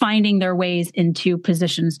are finding their ways into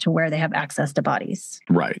positions to where they have access to bodies.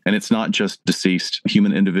 Right. And it's not just deceased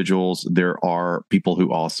human individuals. There are people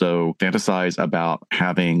who also fantasize about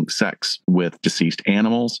having sex with deceased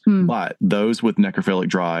animals. But those with necrophilic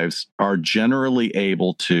drives are generally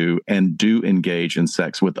able to and do engage in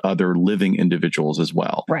sex with other living individuals as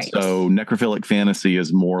well. Right. So necrophilic fantasy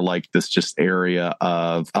is more like this just area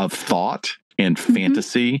of thought and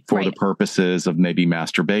fantasy for the purposes of maybe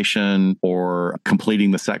masturbation or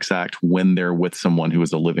completing the sex act when they're with someone who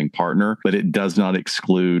is a living partner, but it does not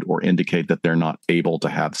exclude or indicate that they're not able to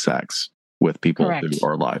have sex with people who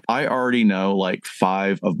are alive. I already know like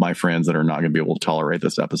 5 of my friends that are not going to be able to tolerate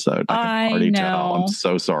this episode. I can already tell. I'm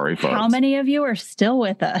so sorry, folks. How many of you are still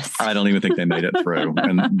with us? I don't even think they made it through.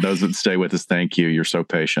 And those that stay with us, thank you. You're so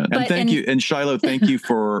patient. And thank you. And Shiloh, thank you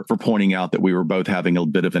for pointing out that we were both having a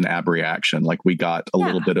bit of an abreaction. Like we got a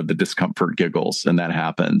little bit of the discomfort giggles, and that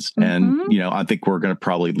happens. And, you know, I think we're going to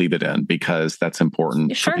probably leave it in because that's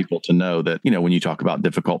important for people to know that, you know, when you talk about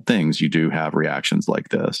difficult things, you do have reactions like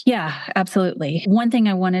this. Yeah, absolutely. One thing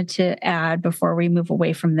I wanted to add before we move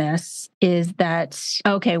away from this is that,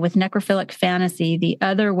 okay, with necrophilic fantasy, the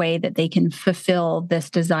other way that they can fulfill this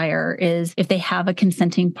desire is if they have a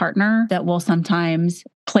consenting partner that will sometimes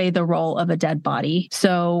play the role of a dead body.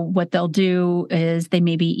 So what they'll do is they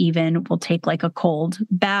maybe even will take like a cold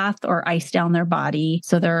bath or ice down their body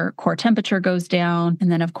so their core temperature goes down.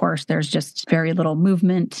 And then, of course, there's just very little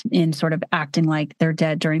movement in sort of acting like they're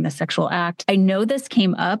dead during the sexual act. I know this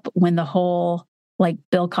came up when the whole like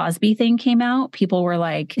Bill Cosby thing came out. People were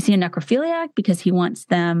like, is he a necrophiliac because he wants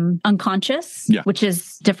them unconscious, which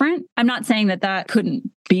is different. I'm not saying that that couldn't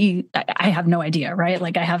be, I have no idea, right?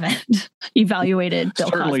 Like I haven't evaluated Bill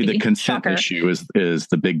Certainly Cosby. The consent issue is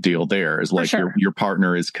the big deal there, is like your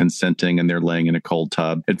partner is consenting and they're laying in a cold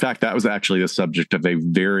tub. In fact, that was actually the subject of a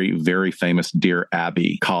very, very famous Dear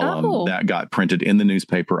Abby column that got printed in the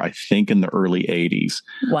newspaper, I think in the early 80s,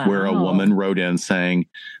 where a woman wrote in saying,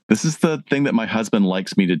 this is the thing that my husband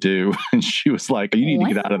likes me to do. And she was like, you need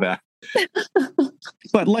to get out of that.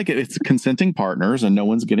 But like it's consenting partners and no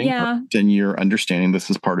one's getting hurt, and you're understanding this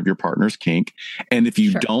is part of your partner's kink. And if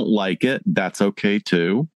you don't like it, that's okay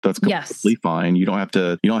too. That's completely fine. You don't have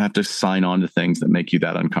to sign on to things that make you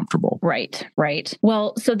that uncomfortable. Right.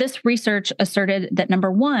 Well, so this research asserted that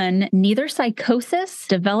number one, neither psychosis,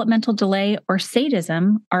 developmental delay, or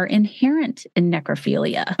sadism are inherent in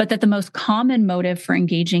necrophilia, but that the most common motive for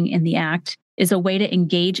engaging in the act is a way to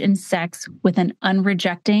engage in sex with an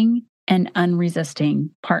unrejecting and unresisting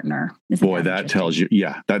partner. Boy, that tells you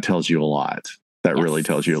a lot. That really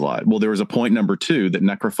tells you a lot. Well, there was a point number 2 that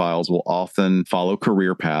necrophiles will often follow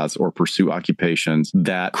career paths or pursue occupations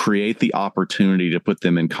that create the opportunity to put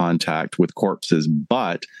them in contact with corpses.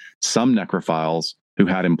 But some necrophiles who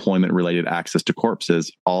had employment-related access to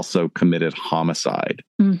corpses also committed homicide.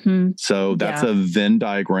 So that's a Venn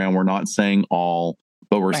diagram. We're not saying all,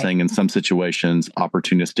 but we're saying in some situations,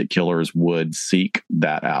 opportunistic killers would seek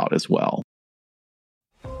that out as well.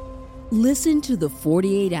 Listen to the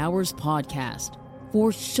 48 Hours podcast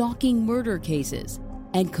for shocking murder cases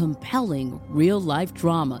and compelling real-life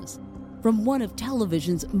dramas from one of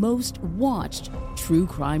television's most watched true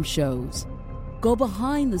crime shows. Go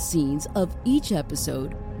behind the scenes of each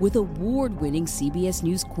episode with award-winning CBS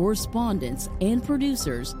News correspondents and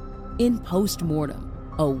producers in Postmortem,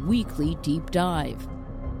 a weekly deep dive.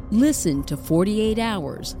 Listen to 48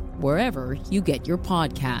 Hours wherever you get your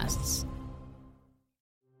podcasts.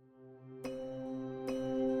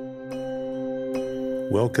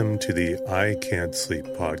 Welcome to the I Can't Sleep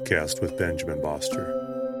podcast with Benjamin Boster.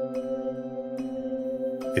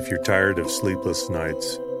 If you're tired of sleepless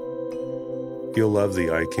nights, you'll love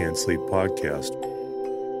the I Can't Sleep podcast.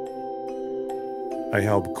 I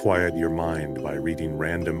help quiet your mind by reading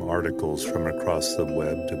random articles from across the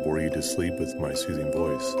web to bore you to sleep with my soothing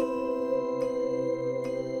voice.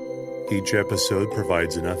 Each episode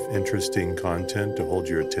provides enough interesting content to hold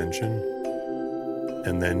your attention,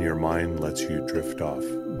 and then your mind lets you drift off.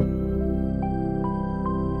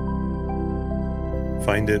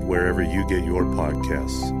 Find it wherever you get your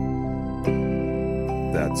podcasts.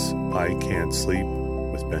 That's I Can't Sleep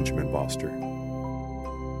with Benjamin Boster.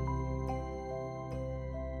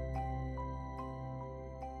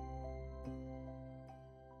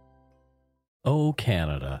 Oh,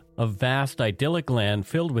 Canada, a vast, idyllic land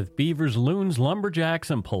filled with beavers, loons,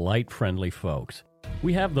 lumberjacks, and polite, friendly folks.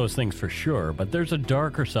 We have those things for sure, but there's a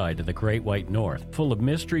darker side to the Great White North, full of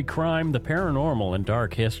mystery, crime, the paranormal, and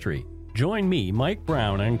dark history. Join me, Mike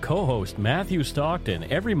Brown, and co-host Matthew Stockton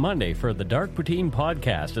every Monday for the Dark Poutine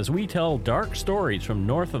podcast as we tell dark stories from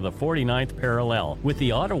north of the 49th parallel with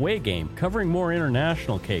the Ottawa game covering more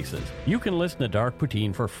international cases. You can listen to Dark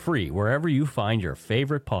Poutine for free wherever you find your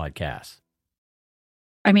favorite podcasts.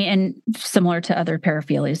 I mean, and similar to other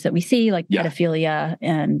paraphilias that we see, like pedophilia,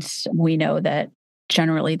 and we know that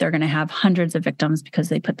generally they're going to have hundreds of victims because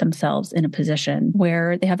they put themselves in a position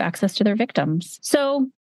where they have access to their victims. So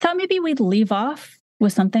thought maybe we'd leave off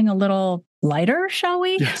with something a little lighter, shall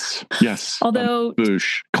we? Yes. Although,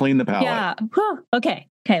 boosh, clean the palate. Yeah. Whew. Okay,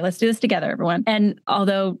 let's do this together, everyone. And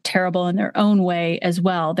although terrible in their own way as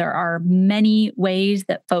well, there are many ways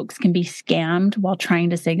that folks can be scammed while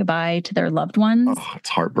trying to say goodbye to their loved ones. Oh, it's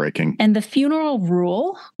heartbreaking. And the funeral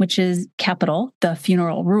rule, which is capital, the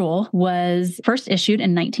funeral rule, was first issued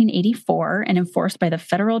in 1984 and enforced by the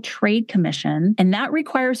Federal Trade Commission. And that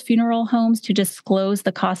requires funeral homes to disclose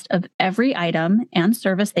the cost of every item and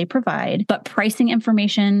service they provide, but pricing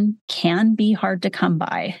information can be hard to come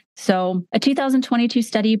by. So a 2022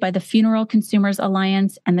 study by the Funeral Consumers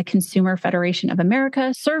Alliance and the Consumer Federation of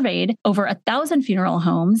America surveyed over 1,000 funeral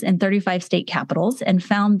homes in 35 state capitals and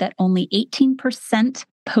found that only 18%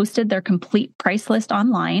 posted their complete price list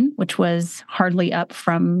online, which was hardly up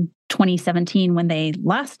from 2017 when they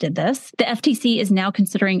last did this. The FTC is now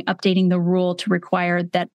considering updating the rule to require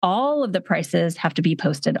that all of the prices have to be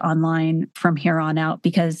posted online from here on out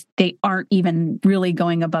because they aren't even really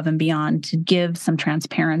going above and beyond to give some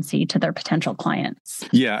transparency to their potential clients.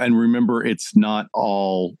 Yeah, and remember, it's not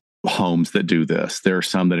all homes that do this. There are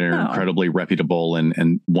some that are incredibly reputable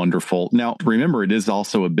and wonderful. Now, remember, it is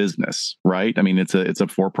also a business, right? I mean, it's a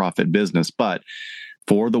for-profit business, but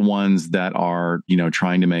for the ones that are,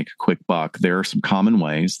 trying to make a quick buck, there are some common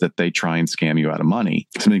ways that they try and scam you out of money.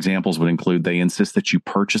 Some examples would include they insist that you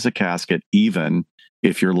purchase a casket even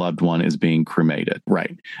if your loved one is being cremated.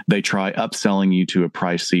 Right. They try upselling you to a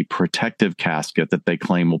pricey protective casket that they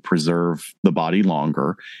claim will preserve the body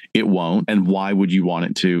longer. It won't. And why would you want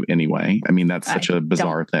it to anyway? I mean, that's such a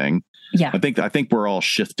bizarre thing. Yeah. I think we're all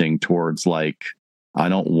shifting towards I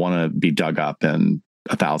don't want to be dug up in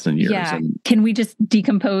 1,000 years. Yeah. Can we just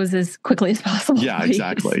decompose as quickly as possible? Yeah, please?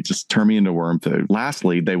 Exactly. Just turn me into worm food.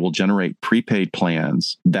 Lastly, they will generate prepaid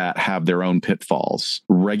plans that have their own pitfalls.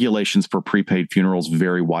 Regulations for prepaid funerals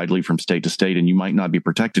vary widely from state to state, and you might not be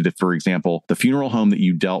protected if, for example, the funeral home that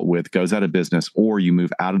you dealt with goes out of business or you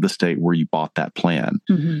move out of the state where you bought that plan.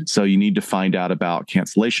 Mm-hmm. So you need to find out about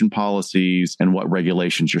cancellation policies and what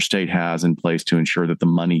regulations your state has in place to ensure that the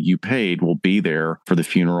money you paid will be there for the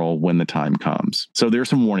funeral when the time comes. So there's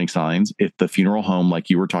some warning signs. If the funeral home, like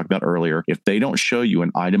you were talking about earlier, if they don't show you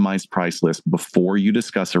an itemized price list before you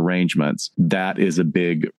discuss arrangements, that is a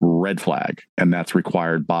big red flag. And that's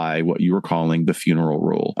required by what you were calling the funeral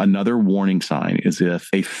rule. Another warning sign is if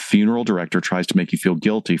a funeral director tries to make you feel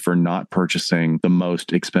guilty for not purchasing the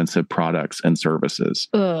most expensive products and services.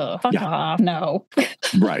 Ugh, fuck off. No.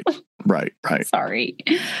 Right. Sorry.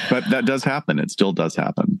 But that does happen. It still does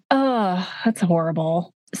happen. Oh, that's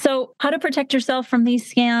horrible. So how to protect yourself from these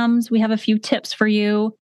scams? We have a few tips for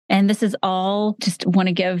you. And this is all, just want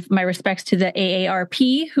to give my respects to the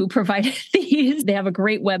AARP who provided these. They have a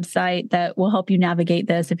great website that will help you navigate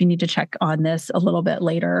this if you need to check on this a little bit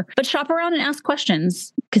later. But shop around and ask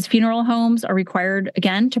questions because funeral homes are required,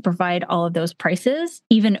 again, to provide all of those prices,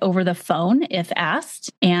 even over the phone if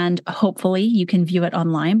asked. And hopefully you can view it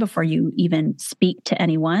online before you even speak to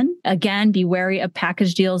anyone. Again, be wary of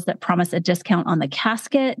package deals that promise a discount on the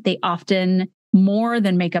casket. They often more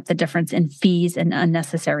than make up the difference in fees and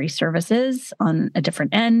unnecessary services on a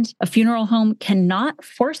different end. A funeral home cannot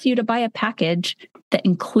force you to buy a package that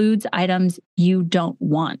includes items you don't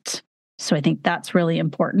want. So I think that's really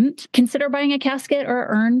important. Consider buying a casket or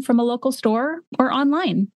urn from a local store or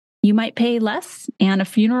online. You might pay less, and a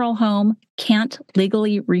funeral home can't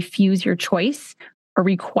legally refuse your choice or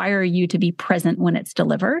require you to be present when it's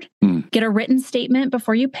delivered. Get a written statement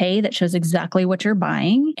before you pay that shows exactly what you're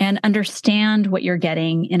buying and understand what you're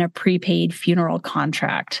getting in a prepaid funeral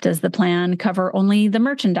contract. Does the plan cover only the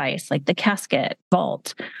merchandise, like the casket,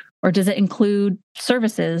 vault, or does it include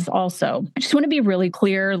services also? I just want to be really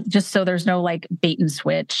clear, just so there's no bait and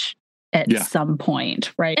switch at some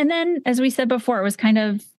point, right? And then, as we said before, it was kind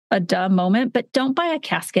of a duh moment, but don't buy a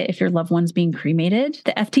casket if your loved one's being cremated.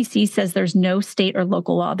 The FTC says there's no state or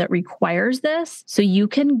local law that requires this. So you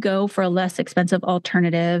can go for a less expensive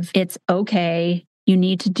alternative. It's okay. You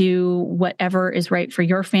need to do whatever is right for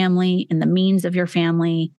your family and the means of your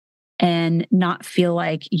family and not feel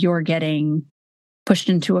like you're getting pushed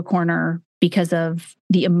into a corner because of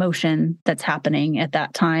the emotion that's happening at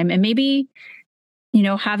that time. And maybe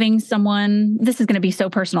having someone, this is going to be so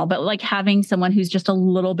personal, but like having someone who's just a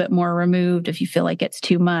little bit more removed if you feel like it's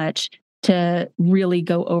too much to really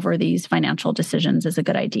go over these financial decisions is a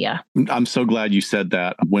good idea. I'm so glad you said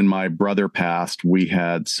that. When my brother passed, we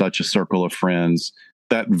had such a circle of friends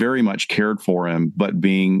that very much cared for him, but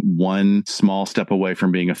being one small step away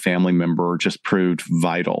from being a family member just proved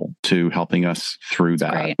vital to helping us through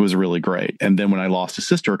that. Right. It was really great. And then when I lost a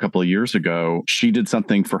sister a couple of years ago, she did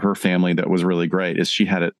something for her family that was really great, is she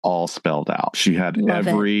had it all spelled out. She had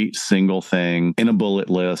every single thing in a bullet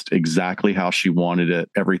list, exactly how she wanted it.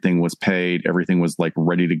 Everything was paid. Everything was like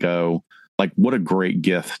ready to go. Like, what a great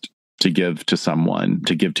gift to give to someone,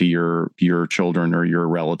 to give to your children or your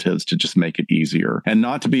relatives, to just make it easier. And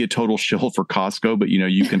not to be a total shill for Costco, but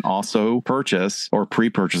you can also purchase or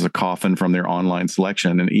pre-purchase a coffin from their online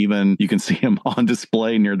selection. And even you can see them on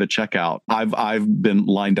display near the checkout. I've been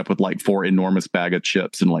lined up with like 4 enormous bag of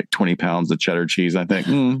chips and like 20 pounds of cheddar cheese. I think,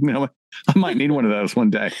 I might need one of those one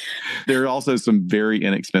day. There are also some very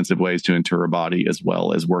inexpensive ways to inter a body, as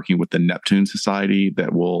well as working with the Neptune Society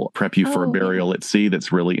that will prep you for a burial at sea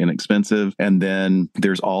that's really inexpensive. And then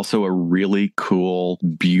there's also a really cool,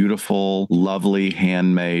 beautiful, lovely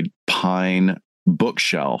handmade pine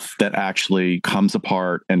bookshelf that actually comes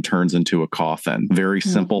apart and turns into a coffin. Very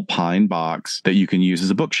simple pine box that you can use as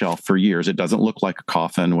a bookshelf for years. It doesn't look like a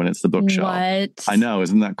coffin when it's the bookshelf. What? I know.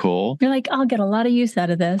 Isn't that cool? You're like, I'll get a lot of use out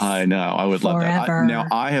of this. I know. I would love that. Now,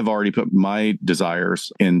 I have already put my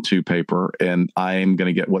desires into paper, and I am going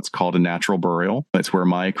to get what's called a natural burial. That's where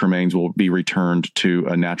my cremains will be returned to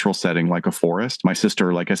a natural setting like a forest. My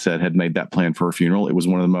sister, like I said, had made that plan for her funeral. It was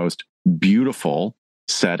one of the most beautiful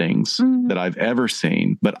settings that I've ever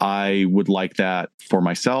seen, but I would like that for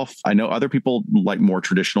myself. I know other people like more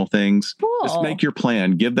traditional things. Cool. Just make your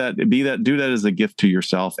plan. Do that as a gift to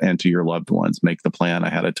yourself and to your loved ones. Make the plan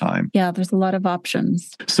ahead of time. Yeah, there's a lot of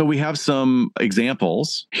options. So we have some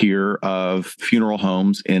examples here of funeral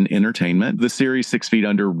homes in entertainment. The series 6 Feet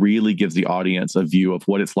Under really gives the audience a view of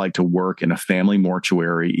what it's like to work in a family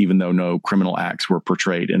mortuary, even though no criminal acts were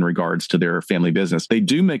portrayed in regards to their family business. They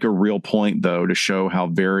do make a real point, though, to show how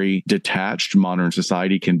very detached modern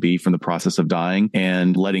society can be from the process of dying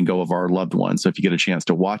and letting go of our loved ones. So if you get a chance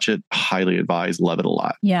to watch it, highly advise. Love it a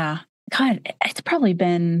lot. Yeah. God, it's probably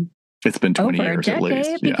been... It's been 20 over years a decade, at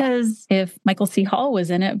least. Because if Michael C. Hall was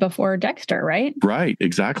in it before Dexter, right? Right,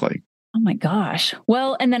 exactly. Oh my gosh.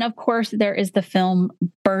 Well, and then of course there is the film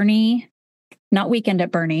Bernie, not Weekend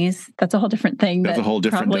at Bernie's. That's a whole different thing. That's a whole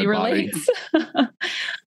different probably relates.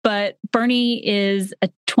 But Bernie is a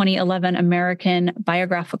 2011 American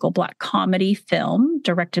biographical Black comedy film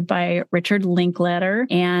directed by Richard Linklater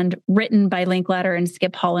and written by Linklater and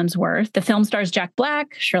Skip Hollandsworth. The film stars Jack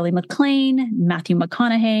Black, Shirley MacLaine, Matthew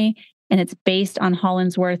McConaughey, and it's based on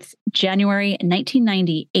Hollandsworth's January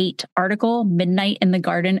 1998 article, Midnight in the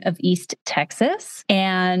Garden of East Texas.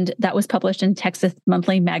 And that was published in Texas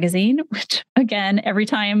Monthly Magazine, which again, every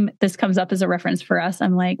time this comes up as a reference for us,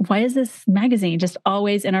 I'm like, why is this magazine just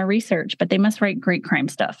always in our research? But they must write great crime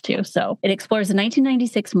stuff too. So it explores the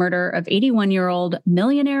 1996 murder of 81-year-old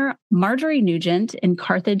millionaire Marjorie Nugent in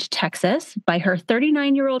Carthage, Texas by her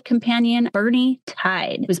 39-year-old companion, Bernie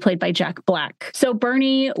Tide, who was played by Jack Black. So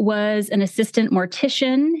Bernie was an assistant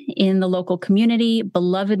mortician in the local community,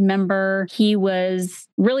 beloved member. He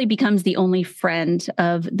really becomes the only friend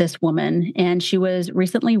of this woman. And she was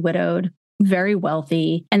recently widowed, very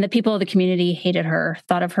wealthy. And the people of the community hated her,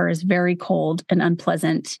 thought of her as very cold and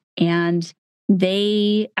unpleasant. And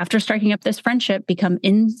they, after striking up this friendship, become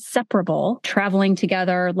inseparable, traveling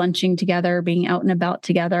together, lunching together, being out and about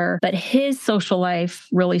together. But his social life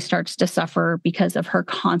really starts to suffer because of her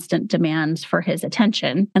constant demands for his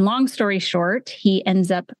attention. And long story short, he ends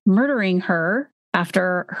up murdering her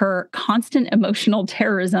after her constant emotional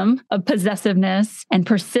terrorism of possessiveness and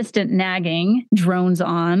persistent nagging drones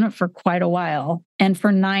on for quite a while. And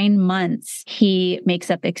for 9 months, he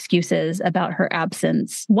makes up excuses about her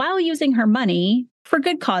absence while using her money for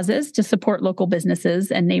good causes to support local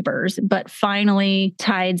businesses and neighbors. But finally,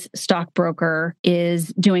 Tide's stockbroker is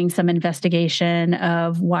doing some investigation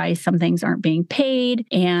of why some things aren't being paid.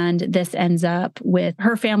 And this ends up with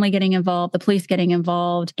her family getting involved, the police getting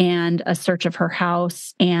involved, and a search of her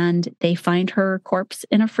house. And they find her corpse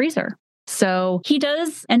in a freezer. So he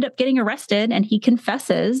does end up getting arrested, and he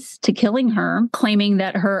confesses to killing her, claiming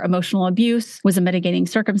that her emotional abuse was a mitigating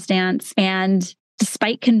circumstance. And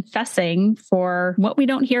despite confessing for what we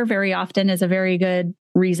don't hear very often is a very good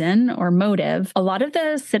reason or motive, a lot of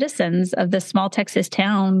the citizens of this small Texas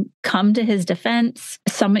town come to his defense,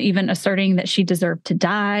 some even asserting that she deserved to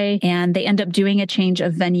die. And they end up doing a change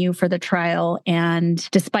of venue for the trial. And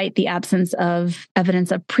despite the absence of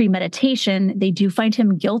evidence of premeditation, they do find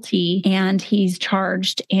him guilty, and he's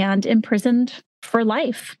charged and imprisoned for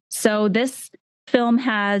life. So this film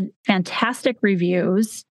had fantastic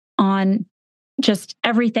reviews on just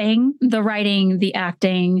everything, the writing, the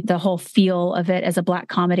acting, the whole feel of it as a Black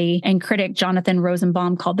comedy. And critic Jonathan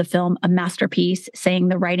Rosenbaum called the film a masterpiece, saying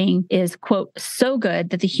the writing is, quote, so good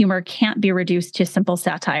that the humor can't be reduced to simple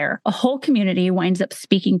satire. A whole community winds up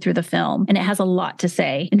speaking through the film, and it has a lot to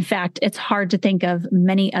say. In fact, it's hard to think of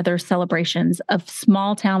many other celebrations of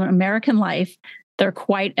small town American life. They're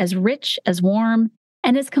quite as rich, as warm,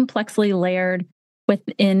 and as complexly layered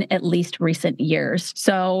within at least recent years.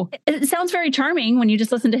 So it sounds very charming when you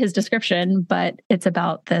just listen to his description, but it's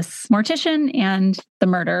about this mortician and the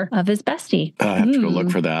murder of his bestie. I have to go look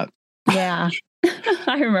for that. Yeah.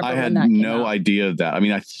 I remember I had when that came no out. idea of that. I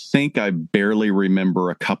mean, I think I barely remember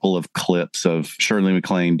a couple of clips of Shirley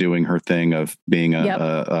MacLaine doing her thing of being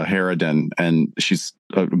a harridan, and she's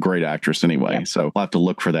a great actress anyway. Yep. So I'll have to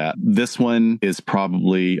look for that. This one is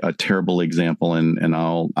probably a terrible example, and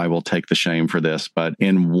I will take the shame for this. But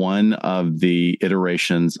in one of the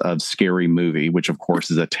iterations of Scary Movie, which of course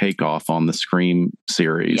is a takeoff on the Scream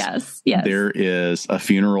series, yes. there is a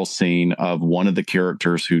funeral scene of one of the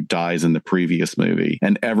characters who dies in the previous movie,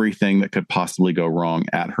 and everything that could possibly go wrong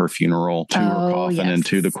at her funeral to her coffin and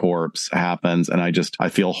to the corpse happens. And I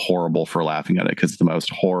feel horrible for laughing at it because it's the most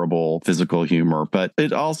horrible physical humor. But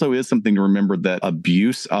it also is something to remember that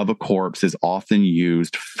abuse of a corpse is often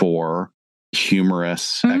used for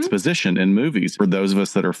humorous exposition in movies. For those of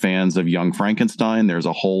us that are fans of Young Frankenstein, there's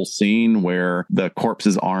a whole scene where the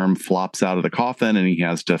corpse's arm flops out of the coffin and he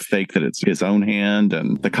has to fake that it's his own hand,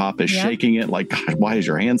 and the cop is shaking it like, God, why is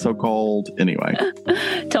your hand so cold? Anyway.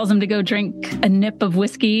 Tells him to go drink a nip of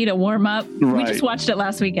whiskey to warm up. Right. We just watched it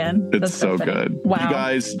last weekend. It's so good. Wow. You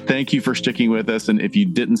guys, thank you for sticking with us. And if you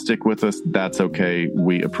didn't stick with us, that's okay.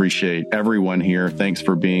 We appreciate everyone here. Thanks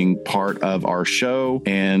for being part of our show.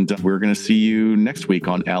 And we're going to see you next week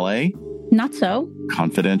on LA Not So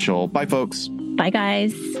Confidential. Bye, folks. Bye,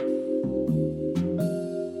 guys.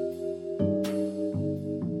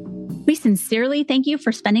 We sincerely thank you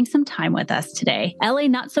for spending some time with us today. LA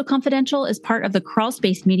Not So Confidential is part of the Crawl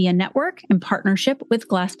Space Media Network in partnership with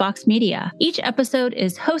Glassbox Media. Each episode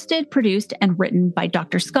is hosted, produced, and written by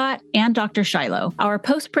Dr. Scott and Dr. Shiloh. Our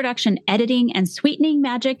post-production editing and sweetening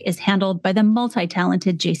magic is handled by the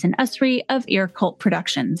multi-talented Jason Usry of Ear Cult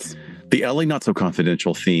Productions. The LA Not So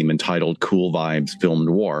Confidential theme, entitled Cool Vibes Film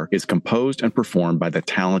Noir, is composed and performed by the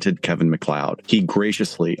talented Kevin MacLeod. He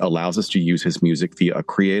graciously allows us to use his music via a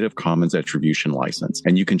Creative Commons attribution license,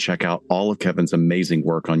 and you can check out all of Kevin's amazing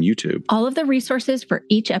work on YouTube. All of the resources for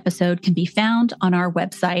each episode can be found on our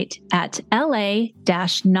website at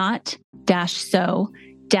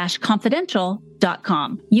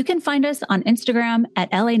la-not-so-confidential.com. You can find us on Instagram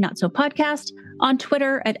at LA Not So Podcast, on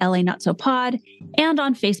Twitter at LA Not So Pod, and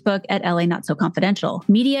on Facebook at LA Not So Confidential.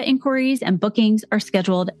 Media inquiries and bookings are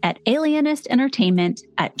scheduled at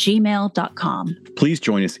alienistentertainment@gmail.com. Please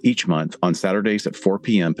join us each month on Saturdays at 4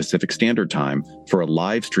 p.m. Pacific Standard Time for a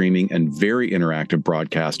live streaming and very interactive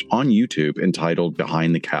broadcast on YouTube entitled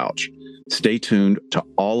Behind the Couch. Stay tuned to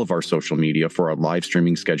all of our social media for our live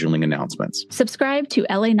streaming scheduling announcements. Subscribe to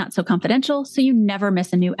LA Not So Confidential so you never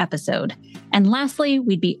miss a new episode. And lastly,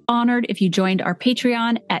 we'd be honored if you joined our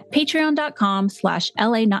Patreon at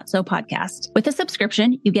patreon.com/LA Not So Podcast. With a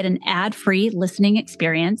subscription, you get an ad-free listening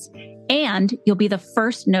experience, and you'll be the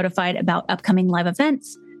first notified about upcoming live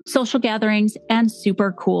events, social gatherings, and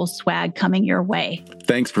super cool swag coming your way.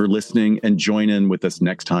 Thanks for listening, and join in with us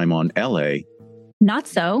next time on LA Not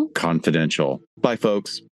So Confidential. Bye,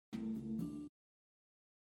 folks.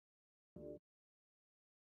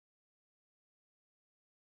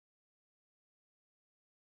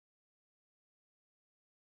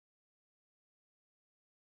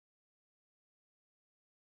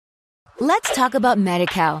 Let's talk about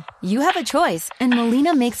Medi-Cal. You have a choice, and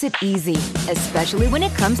Molina makes it easy, especially when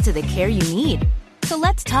it comes to the care you need. So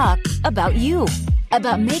let's talk about you,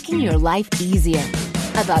 about making your life easier,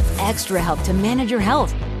 about extra help to manage your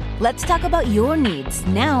health. Let's talk about your needs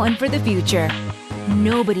now and for the future.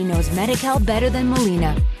 Nobody knows Medi-Cal better than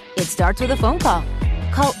Molina. It starts with a phone call.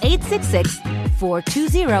 Call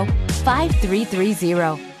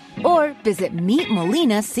 866-420-5330 or visit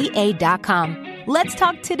meetmolinaca.com. Let's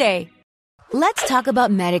talk today. Let's talk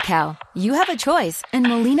about Medi-Cal. You have a choice, and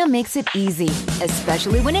Molina makes it easy,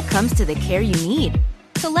 especially when it comes to the care you need.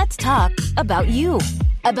 So let's talk about you,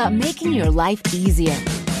 about making your life easier,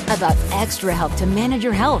 about extra help to manage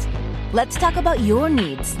your health. Let's talk about your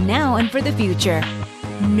needs now and for the future.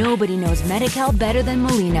 Nobody knows Medi-Cal better than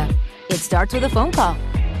Molina. It starts with a phone call.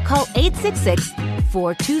 Call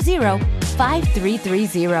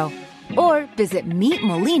 866-420-5330 or visit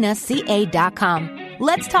meetmolinaca.com.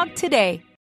 Let's talk today.